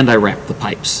insulation, and I wrapped the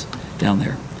pipes down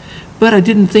there. But I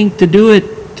didn't think to do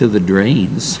it to the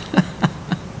drains.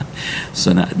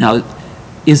 So now,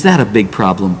 is that a big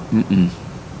problem? Mm-mm.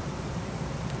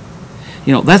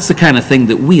 You know, that's the kind of thing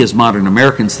that we as modern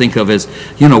Americans think of as,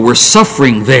 we're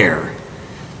suffering there.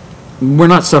 We're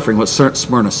not suffering what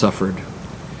Smyrna suffered.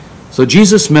 So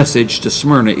Jesus' message to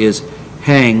Smyrna is,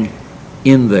 hang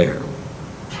in there.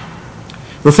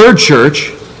 The third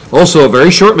church, also a very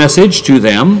short message to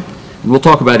them, and we'll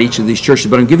talk about each of these churches,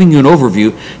 but I'm giving you an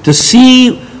overview to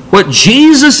see what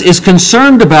Jesus is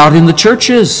concerned about in the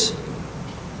churches.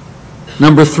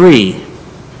 Number 3,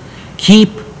 keep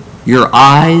your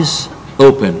eyes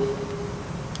open.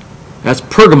 That's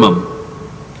Pergamos.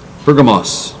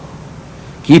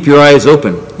 Keep your eyes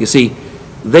open. You see,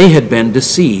 they had been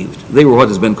deceived. They were what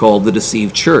has been called the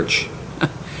deceived church.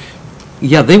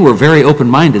 Yeah, they were very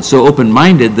open-minded, so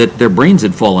open-minded that their brains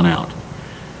had fallen out.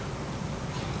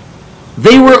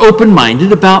 They were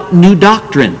open-minded about new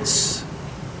doctrines.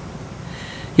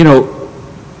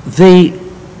 They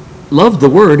loved the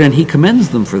Word, and he commends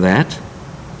them for that.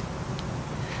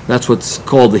 That's what's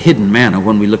called the hidden manna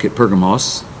when we look at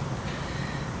Pergamos.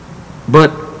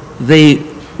 But they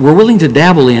were willing to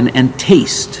dabble in and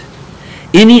taste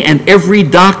any and every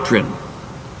doctrine,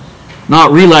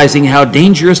 not realizing how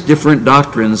dangerous different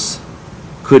doctrines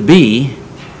could be,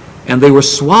 and they were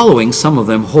swallowing some of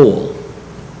them whole.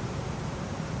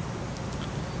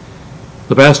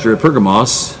 The pastor at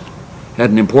Pergamos had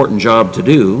an important job to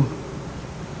do.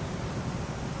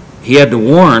 He had to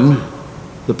warn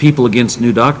the people against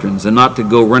new doctrines and not to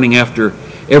go running after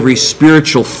every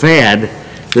spiritual fad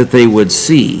that they would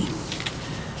see.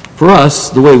 For us,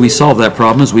 the way we solve that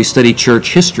problem is we study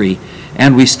church history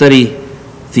and we study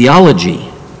theology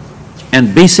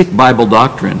and basic Bible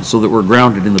doctrine so that we're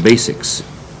grounded in the basics.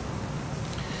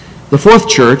 The fourth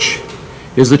church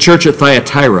is the church at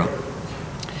Thyatira.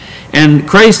 And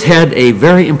Christ had a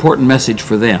very important message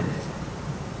for them.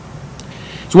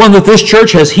 It's one that this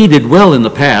church has heeded well in the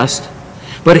past,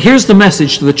 but here's the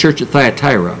message to the church at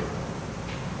Thyatira.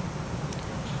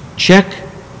 Check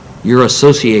your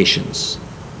associations.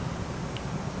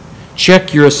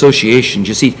 Check your associations.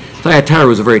 You see, Thyatira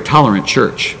was a very tolerant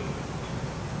church.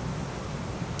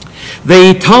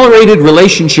 They tolerated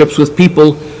relationships with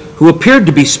people who appeared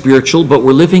to be spiritual but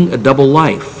were living a double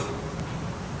life.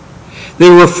 They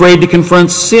were afraid to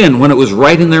confront sin when it was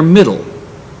right in their middle.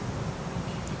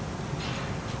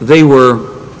 They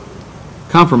were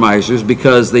compromisers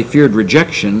because they feared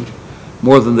rejection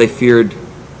more than they feared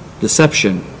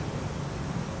deception.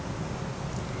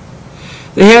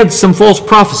 They had some false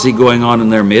prophecy going on in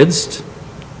their midst.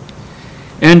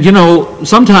 And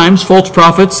sometimes false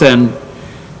prophets and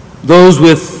those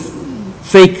with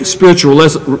fake spiritual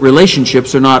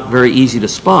relationships are not very easy to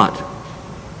spot.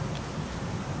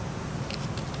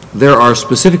 There are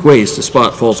specific ways to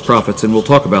spot false prophets, and we'll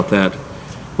talk about that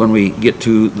when we get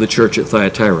to the church at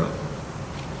Thyatira.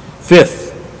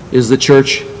 Fifth is the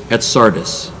church at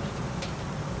Sardis.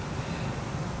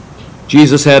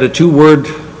 Jesus had a 2-word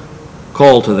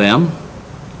call to them,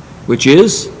 which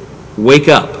is, wake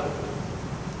up.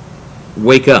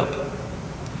 Wake up.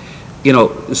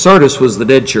 Sardis was the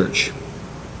dead church.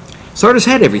 Sardis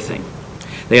had everything.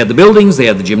 They had the buildings, they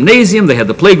had the gymnasium, they had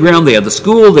the playground, they had the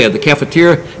school, they had the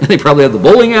cafeteria, and they probably had the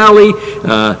bowling alley.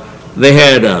 They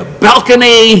had a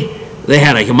balcony. They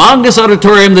had a humongous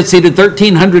auditorium that seated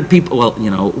 1,300 people. Well,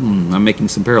 I'm making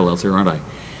some parallels here, aren't I?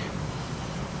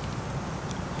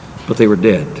 But they were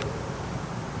dead.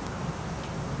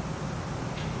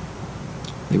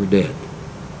 They were dead.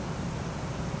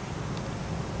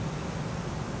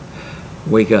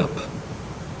 Wake up.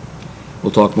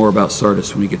 We'll talk more about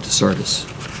Sardis when we get to Sardis.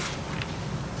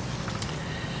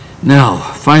 Now,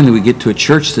 finally, we get to a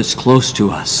church that's close to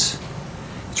us.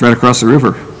 It's right across the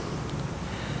river.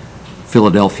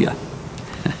 Philadelphia.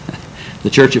 The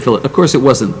church of Philadelphia. Of course, it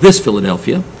wasn't this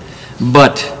Philadelphia,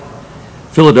 but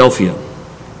Philadelphia.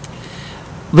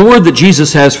 The word that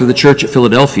Jesus has for the church at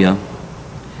Philadelphia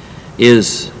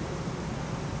is,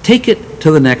 take it to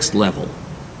the next level.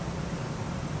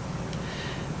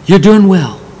 You're doing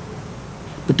well,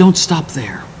 but don't stop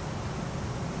there.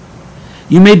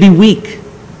 You may be weak,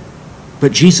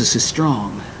 but Jesus is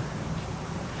strong.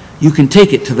 You can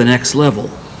take it to the next level.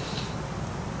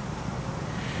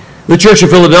 The church of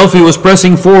Philadelphia was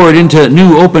pressing forward into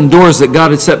new open doors that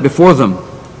God had set before them.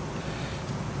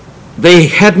 They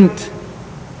hadn't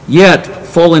yet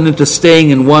fallen into staying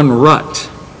in one rut.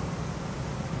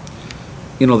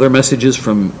 You know, there are messages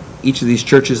from each of these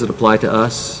churches that apply to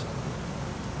us.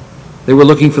 They were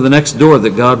looking for the next door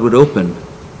that God would open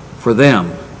for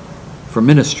them, for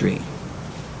ministry.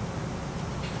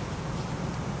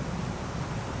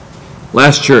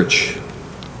 Last church,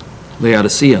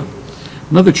 Laodicea.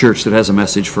 Another church that has a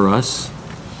message for us.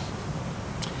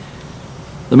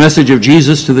 The message of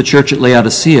Jesus to the church at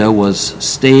Laodicea was,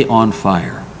 stay on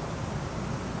fire.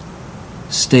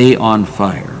 Stay on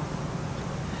fire.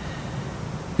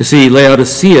 You see,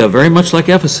 Laodicea, very much like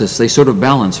Ephesus, they sort of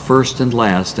balance first and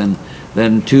last, and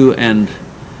then 2 and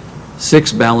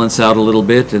 6 balance out a little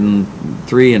bit, and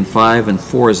 3 and 5 and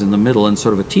 4 is in the middle, and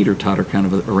sort of a teeter-totter kind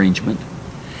of arrangement.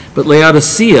 But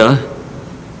Laodicea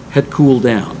had cooled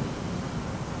down.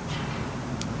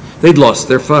 They'd lost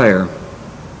their fire.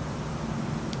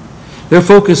 Their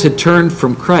focus had turned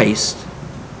from Christ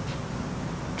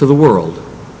to the world.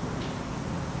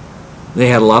 They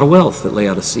had a lot of wealth at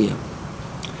Laodicea.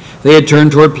 They had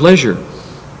turned toward pleasure.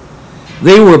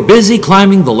 They were busy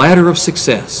climbing the ladder of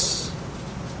success.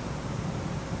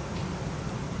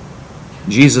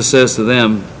 Jesus says to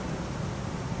them,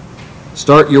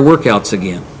 start your workouts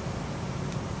again.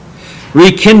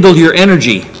 Rekindle your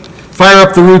energy. Fire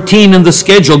up the routine and the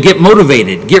schedule. Get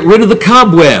motivated. Get rid of the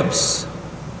cobwebs.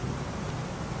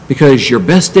 Because your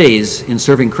best days in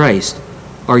serving Christ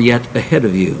are yet ahead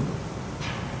of you.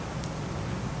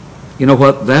 You know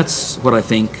what? That's what I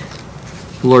think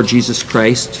the Lord Jesus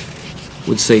Christ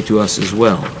would say to us as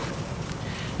well.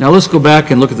 Now let's go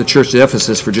back and look at the church at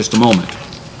Ephesus for just a moment.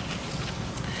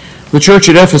 The church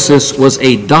at Ephesus was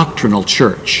a doctrinal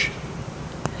church.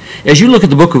 As you look at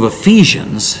the book of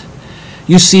Ephesians,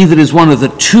 you see that it is one of the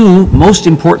 2 most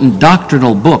important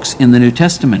doctrinal books in the New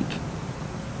Testament.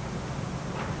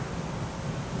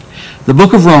 The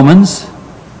book of Romans,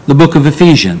 the book of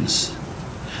Ephesians.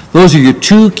 Those are your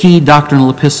 2 key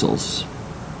doctrinal epistles.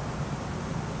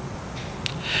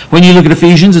 When you look at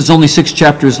Ephesians, it's only 6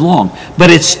 chapters long, but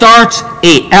it starts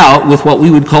out with what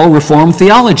we would call Reformed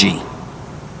theology.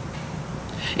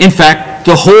 In fact,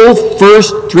 the whole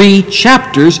first 3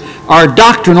 chapters are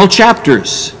doctrinal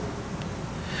chapters.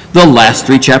 The last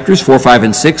 3 chapters, 4, 5,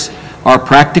 and 6, are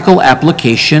practical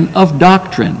application of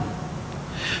doctrine.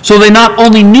 So they not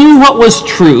only knew what was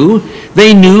true,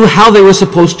 they knew how they were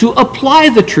supposed to apply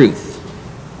the truth.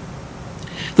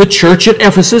 The church at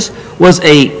Ephesus was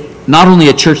not only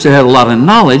a church that had a lot of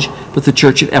knowledge, but the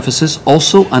church at Ephesus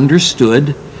also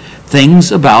understood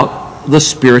things about the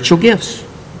spiritual gifts.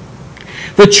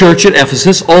 The church at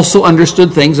Ephesus also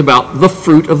understood things about the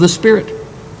fruit of the Spirit.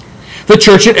 The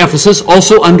church at Ephesus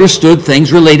also understood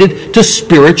things related to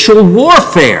spiritual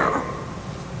warfare.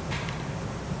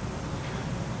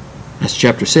 That's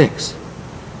chapter 6.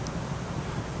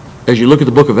 As you look at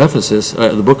the book of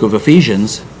the book of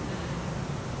Ephesians,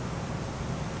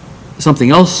 something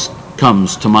else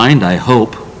comes to mind, I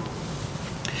hope.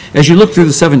 As you look through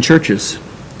the 7 churches,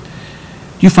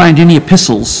 do you find any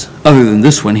epistles, other than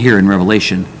this one here in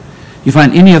Revelation, do you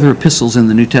find any other epistles in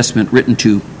the New Testament written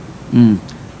to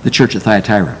the church at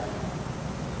Thyatira?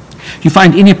 Do you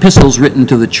find any epistles written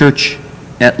to the church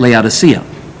at Laodicea?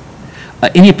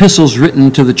 Any epistles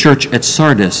written to the church at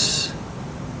Sardis?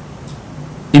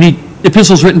 Any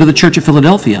epistles written to the church at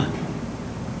Philadelphia?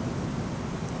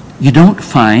 You don't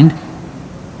find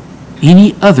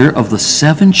any other of the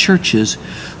 7 churches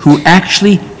who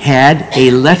actually had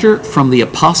a letter from the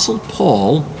Apostle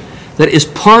Paul that is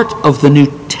part of the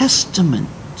New Testament.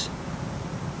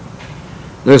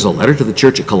 There's a letter to the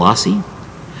church at Colossae.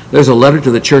 There's a letter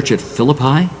to the church at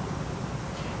Philippi.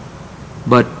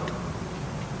 But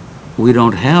we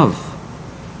don't have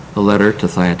a letter to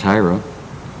Thyatira.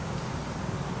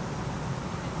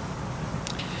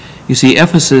 You see,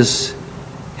 Ephesus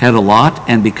had a lot,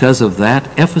 and because of that,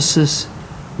 Ephesus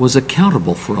was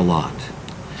accountable for a lot.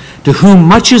 To whom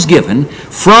much is given,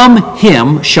 from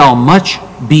him shall much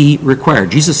be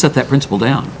required. Jesus set that principle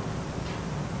down.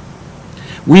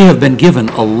 We have been given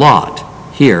a lot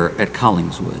here at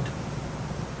Collingswood.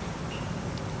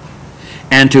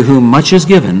 And to whom much is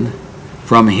given,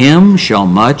 from him shall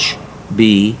much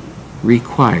be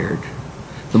required.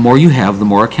 The more you have, the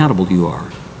more accountable you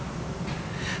are.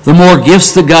 The more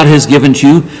gifts that God has given to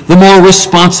you, the more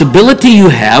responsibility you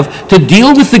have to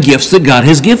deal with the gifts that God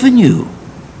has given you.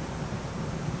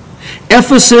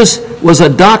 Ephesus was a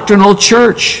doctrinal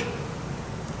church.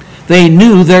 They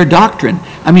knew their doctrine.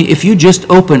 I mean, if you just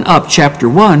open up chapter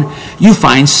 1, you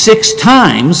find 6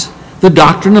 times the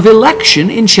doctrine of election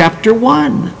in chapter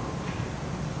 1.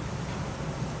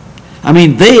 I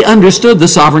mean, they understood the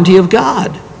sovereignty of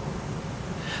God.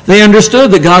 They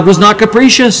understood that God was not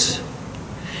capricious.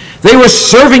 They were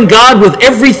serving God with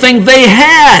everything they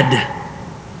had.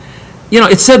 You know,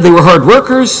 it said they were hard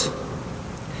workers.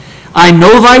 I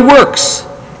know thy works,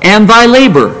 and thy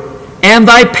labor, and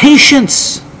thy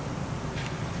patience.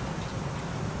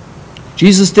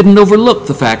 Jesus didn't overlook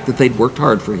the fact that they'd worked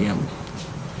hard for him.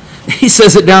 He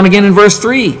says it down again in verse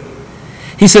 3.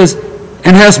 He says,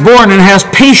 and hast borne and hast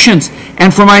patience,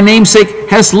 and for my name's sake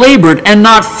hast labored and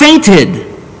not fainted.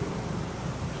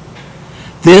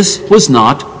 This was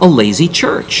not a lazy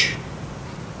church.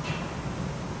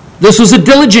 This was a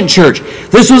diligent church.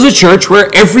 This was a church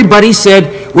where everybody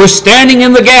said, we're standing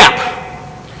in the gap.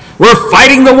 We're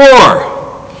fighting the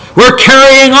war. We're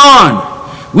carrying on.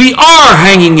 We are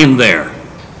hanging in there.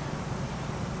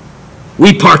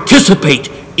 We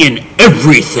participate in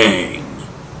everything.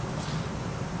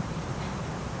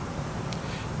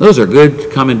 Those are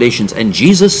good commendations, and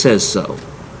Jesus says so.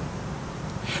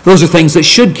 Those are things that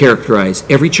should characterize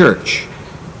every church.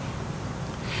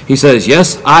 He says,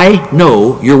 yes, I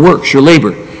know your works, your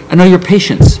labor. I know your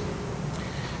patience.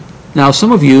 Now,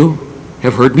 some of you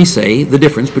have heard me say the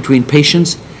difference between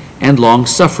patience and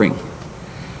long-suffering.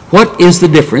 What is the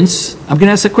difference? I'm going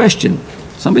to ask a question.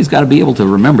 Somebody's got to be able to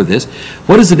remember this.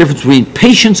 What is the difference between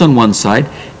patience on one side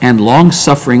and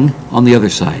long-suffering on the other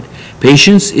side?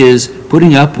 Patience is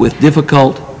putting up with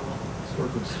difficult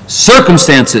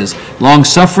circumstances.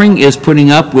 Long-suffering is putting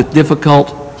up with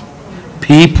difficult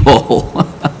people.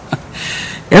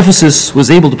 Ephesus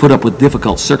was able to put up with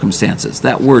difficult circumstances.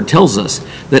 That word tells us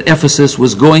that Ephesus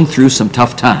was going through some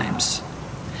tough times.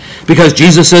 Because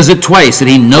Jesus says it twice, that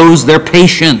he knows their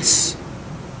patience.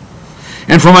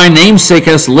 And for my name's sake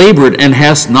hast labored and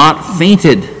hast not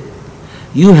fainted.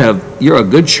 You're a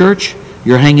good church.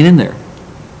 You're hanging in there.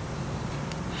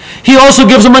 He also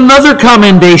gives them another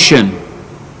commendation.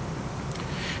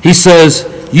 He says,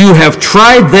 you have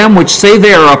tried them which say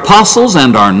they are apostles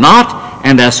and are not,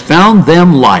 and hast found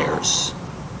them liars.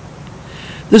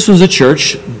 This was a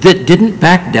church that didn't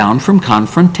back down from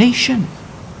confrontation.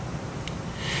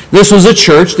 This was a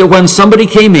church that when somebody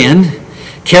came in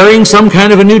carrying some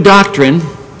kind of a new doctrine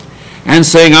and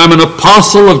saying, I'm an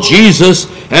apostle of Jesus,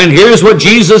 and here's what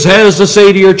Jesus has to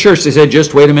say to your church, they said,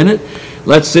 just wait a minute.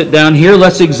 Let's sit down here.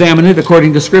 Let's examine it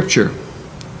according to Scripture.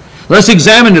 Let's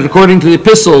examine it according to the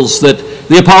epistles that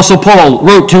the Apostle Paul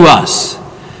wrote to us.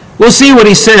 We'll see what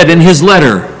he said in his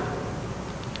letter.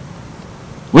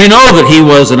 We know that he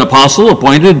was an apostle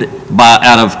appointed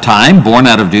out of time, born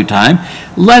out of due time.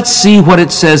 Let's see what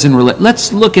it says in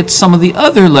let's look at some of the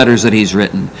other letters that he's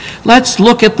written. Let's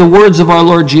look at the words of our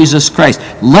Lord Jesus Christ.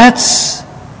 Let's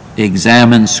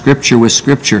examine Scripture with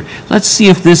Scripture. Let's see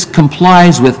if this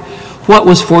complies with what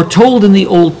was foretold in the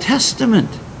Old Testament.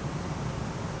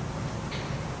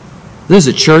 This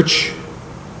is a church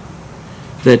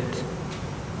that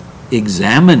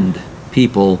examined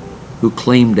people who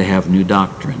claimed to have new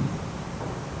doctrine.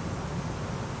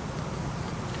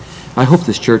 I hope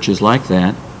this church is like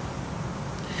that.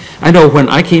 I know when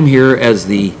I came here as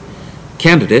the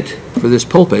candidate for this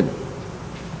pulpit,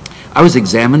 I was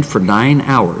examined for 9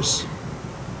 hours.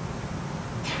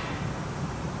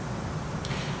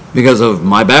 Because of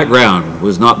my background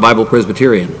was not Bible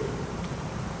Presbyterian.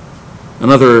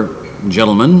 Another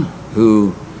gentleman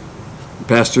who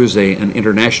pastors an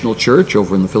international church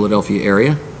over in the Philadelphia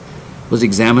area was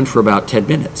examined for about 10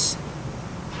 minutes.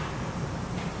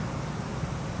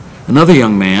 Another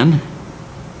young man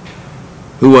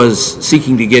who was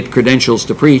seeking to get credentials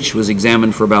to preach was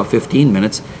examined for about 15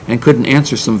 minutes and couldn't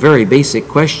answer some very basic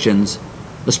questions,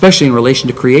 especially in relation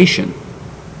to creation.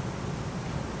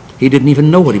 He didn't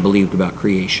even know what he believed about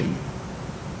creation.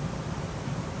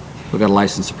 We got a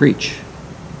license to preach.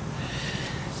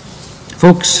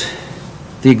 Folks,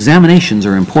 the examinations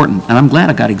are important, and I'm glad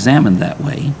I got examined that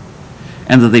way,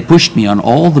 and that they pushed me on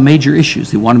all the major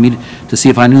issues. They wanted me to see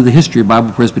if I knew the history of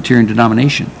Bible Presbyterian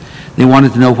denomination. They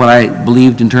wanted to know what I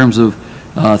believed in terms of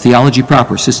theology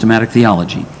proper, systematic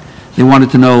theology. They wanted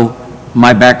to know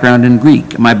my background in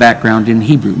Greek, my background in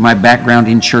Hebrew, my background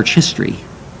in church history.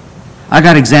 I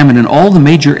got examined in all the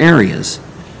major areas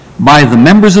by the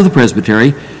members of the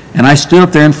presbytery, and I stood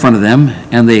up there in front of them,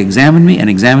 and they examined me and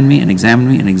examined me and examined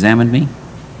me and examined me.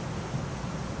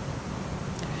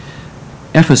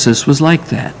 Ephesus was like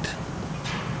that.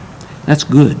 That's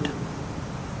good.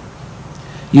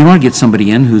 You want to get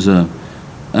somebody in who's a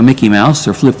Mickey Mouse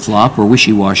or flip-flop or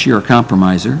wishy-washy or a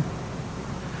compromiser.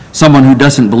 someone who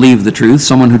doesn't believe the truth,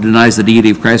 someone who denies the deity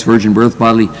of Christ, virgin birth,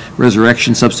 bodily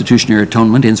resurrection, substitutionary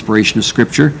atonement, inspiration of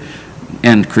Scripture,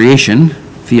 and creation,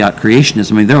 fiat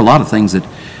creationism. I mean, there are a lot of things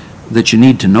that you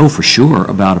need to know for sure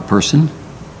about a person.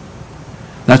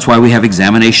 That's why we have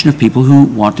examination of people who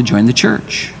want to join the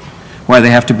church, why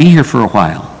they have to be here for a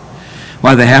while,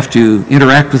 why they have to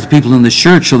interact with the people in the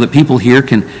church so that people here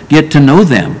can get to know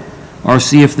them or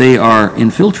see if they are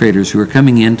infiltrators who are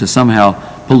coming in to somehow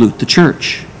pollute the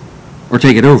church or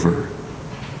take it over.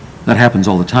 That happens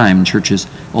all the time in churches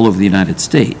all over the United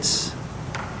States.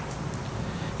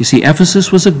 You see,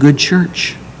 Ephesus was a good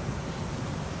church.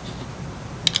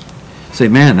 Say,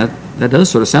 man, that does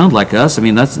sort of sound like us. I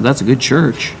mean, that's a good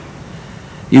church.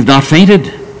 You've not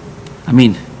fainted. I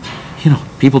mean,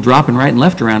 people dropping right and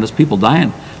left around us, people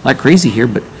dying like crazy here,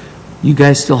 but you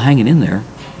guys still hanging in there.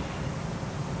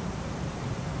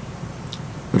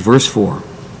 But verse 4,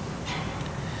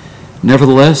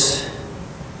 nevertheless,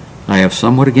 I have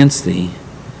somewhat against thee,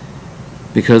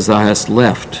 because thou hast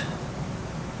left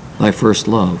thy first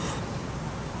love.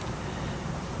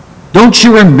 Don't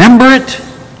you remember it?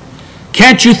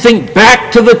 Can't you think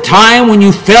back to the time when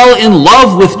you fell in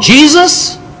love with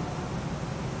Jesus?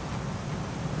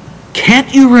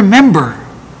 Can't you remember?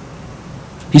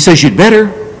 He says you'd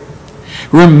better.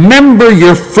 Remember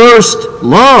your first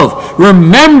love.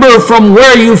 Remember from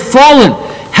where you've fallen.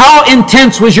 How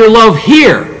intense was your love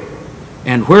here?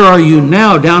 And where are you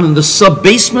now? Down in the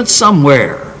sub-basement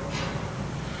somewhere.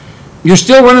 You're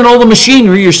still running all the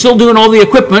machinery. You're still doing all the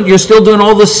equipment. You're still doing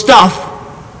all the stuff.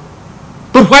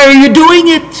 But why are you doing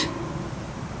it?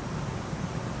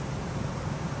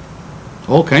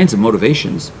 All kinds of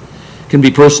motivations. Can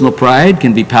be personal pride,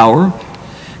 can be power,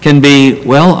 can be,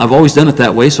 well, I've always done it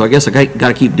that way, so I guess I got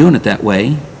to keep doing it that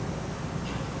way.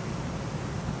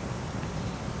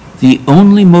 The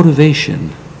only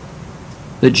motivation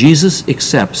that Jesus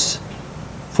accepts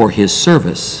for his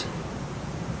service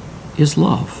is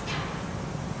love.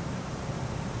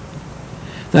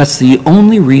 That's the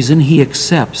only reason he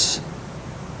accepts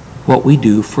what we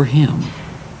do for him,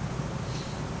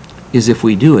 is if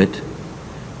we do it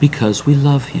because we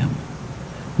love him.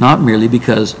 Not merely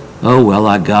because, oh, well,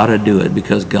 I gotta do it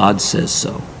because God says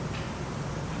so.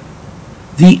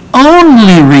 The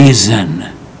only reason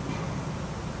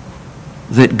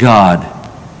that God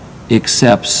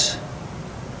accepts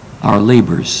our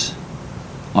labors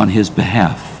on his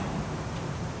behalf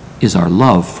is our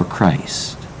love for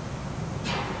Christ.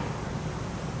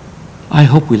 I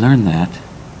hope we learn that,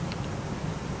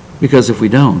 because if we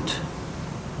don't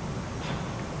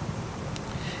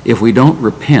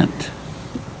repent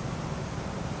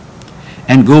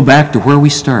and go back to where we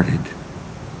started,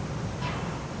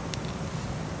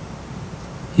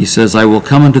 he says, I will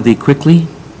come unto thee quickly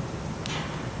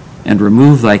and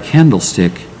remove thy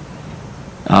candlestick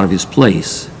out of his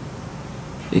place,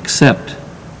 except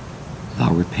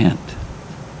thou repent.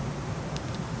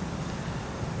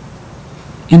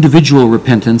 Individual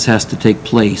repentance has to take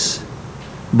place,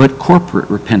 but corporate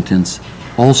repentance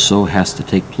also has to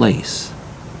take place,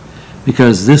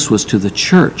 because this was to the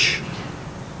church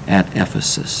at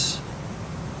Ephesus.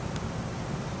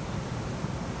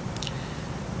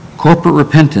 Corporate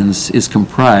repentance is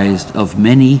comprised of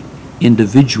many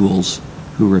individuals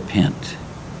who repent.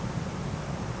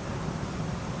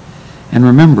 And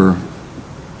remember,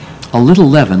 a little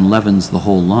leaven leavens the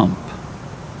whole lump.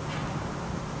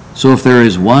 So if there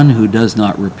is one who does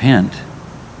not repent,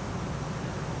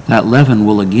 that leaven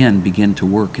will again begin to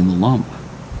work in the lump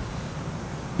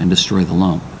and destroy the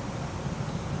lump.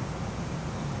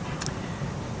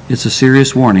 It's a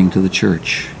serious warning to the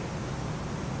church.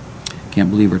 Can't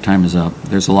believe our time is up.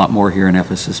 There's a lot more here in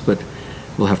Ephesus, but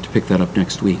we'll have to pick that up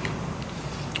next week.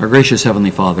 Our gracious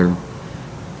Heavenly Father,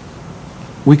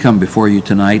 we come before you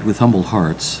tonight with humble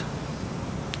hearts,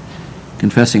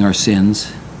 confessing our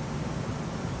sins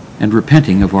and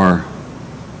repenting of our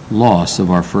loss of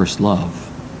our first love.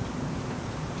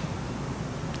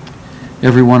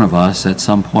 Every one of us at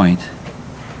some point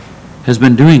has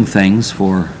been doing things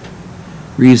for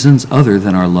reasons other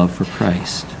than our love for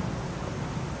Christ.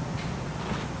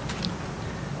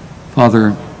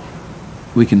 Father,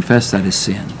 we confess that as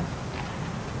sin,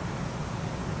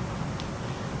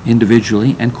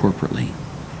 individually and corporately.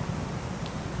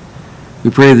 We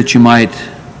pray that you might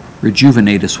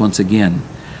rejuvenate us once again,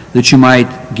 that you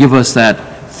might give us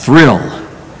that thrill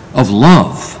of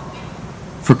love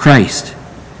for Christ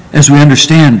as we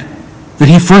understand that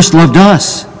he first loved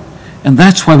us, and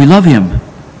that's why we love him.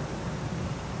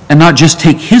 And not just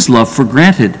take his love for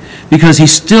granted, because he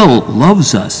still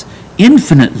loves us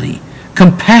infinitely,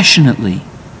 compassionately,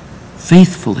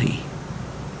 faithfully.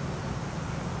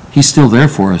 He's still there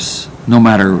for us, no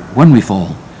matter when we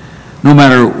fall, no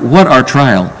matter what our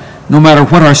trial, no matter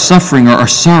what our suffering or our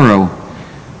sorrow.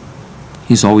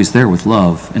 He's always there with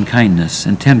love and kindness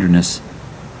and tenderness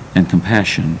and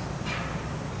compassion.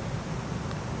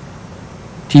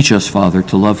 Teach us, Father,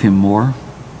 to love him more.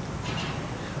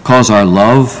 Cause our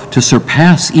love to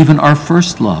surpass even our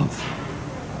first love,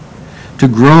 to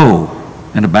grow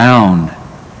and abound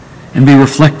and be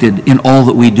reflected in all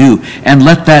that we do. And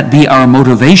let that be our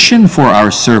motivation for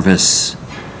our service,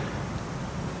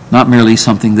 not merely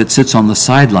something that sits on the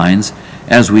sidelines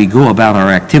as we go about our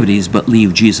activities but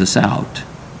leave Jesus out.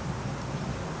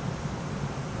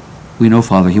 We know,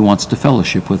 Father, he wants to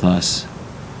fellowship with us.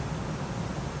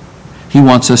 He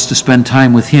wants us to spend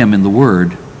time with him in the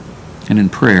Word and in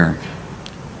prayer,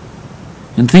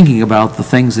 and thinking about the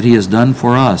things that he has done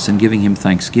for us and giving him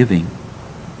thanksgiving.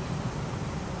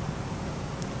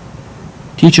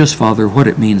 Teach us, Father, what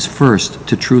it means first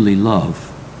to truly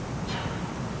love,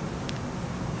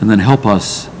 and then help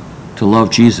us to love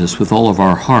Jesus with all of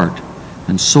our heart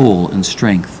and soul and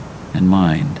strength and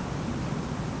mind.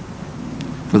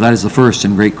 For that is the first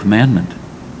and great commandment.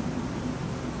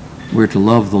 We're to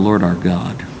love the Lord our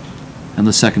God. And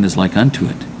the second is like unto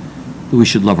it, that we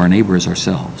should love our neighbor as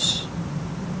ourselves.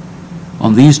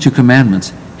 On these two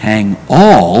commandments hang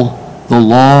all the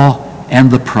law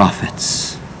and the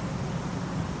prophets.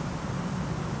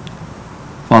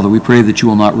 Father, we pray that you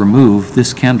will not remove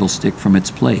this candlestick from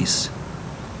its place,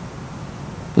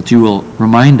 but you will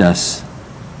remind us,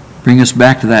 bring us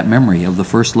back to that memory of the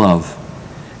first love,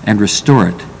 and restore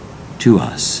it to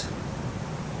us.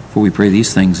 For we pray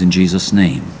these things in Jesus'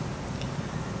 name.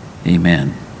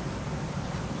 Amen.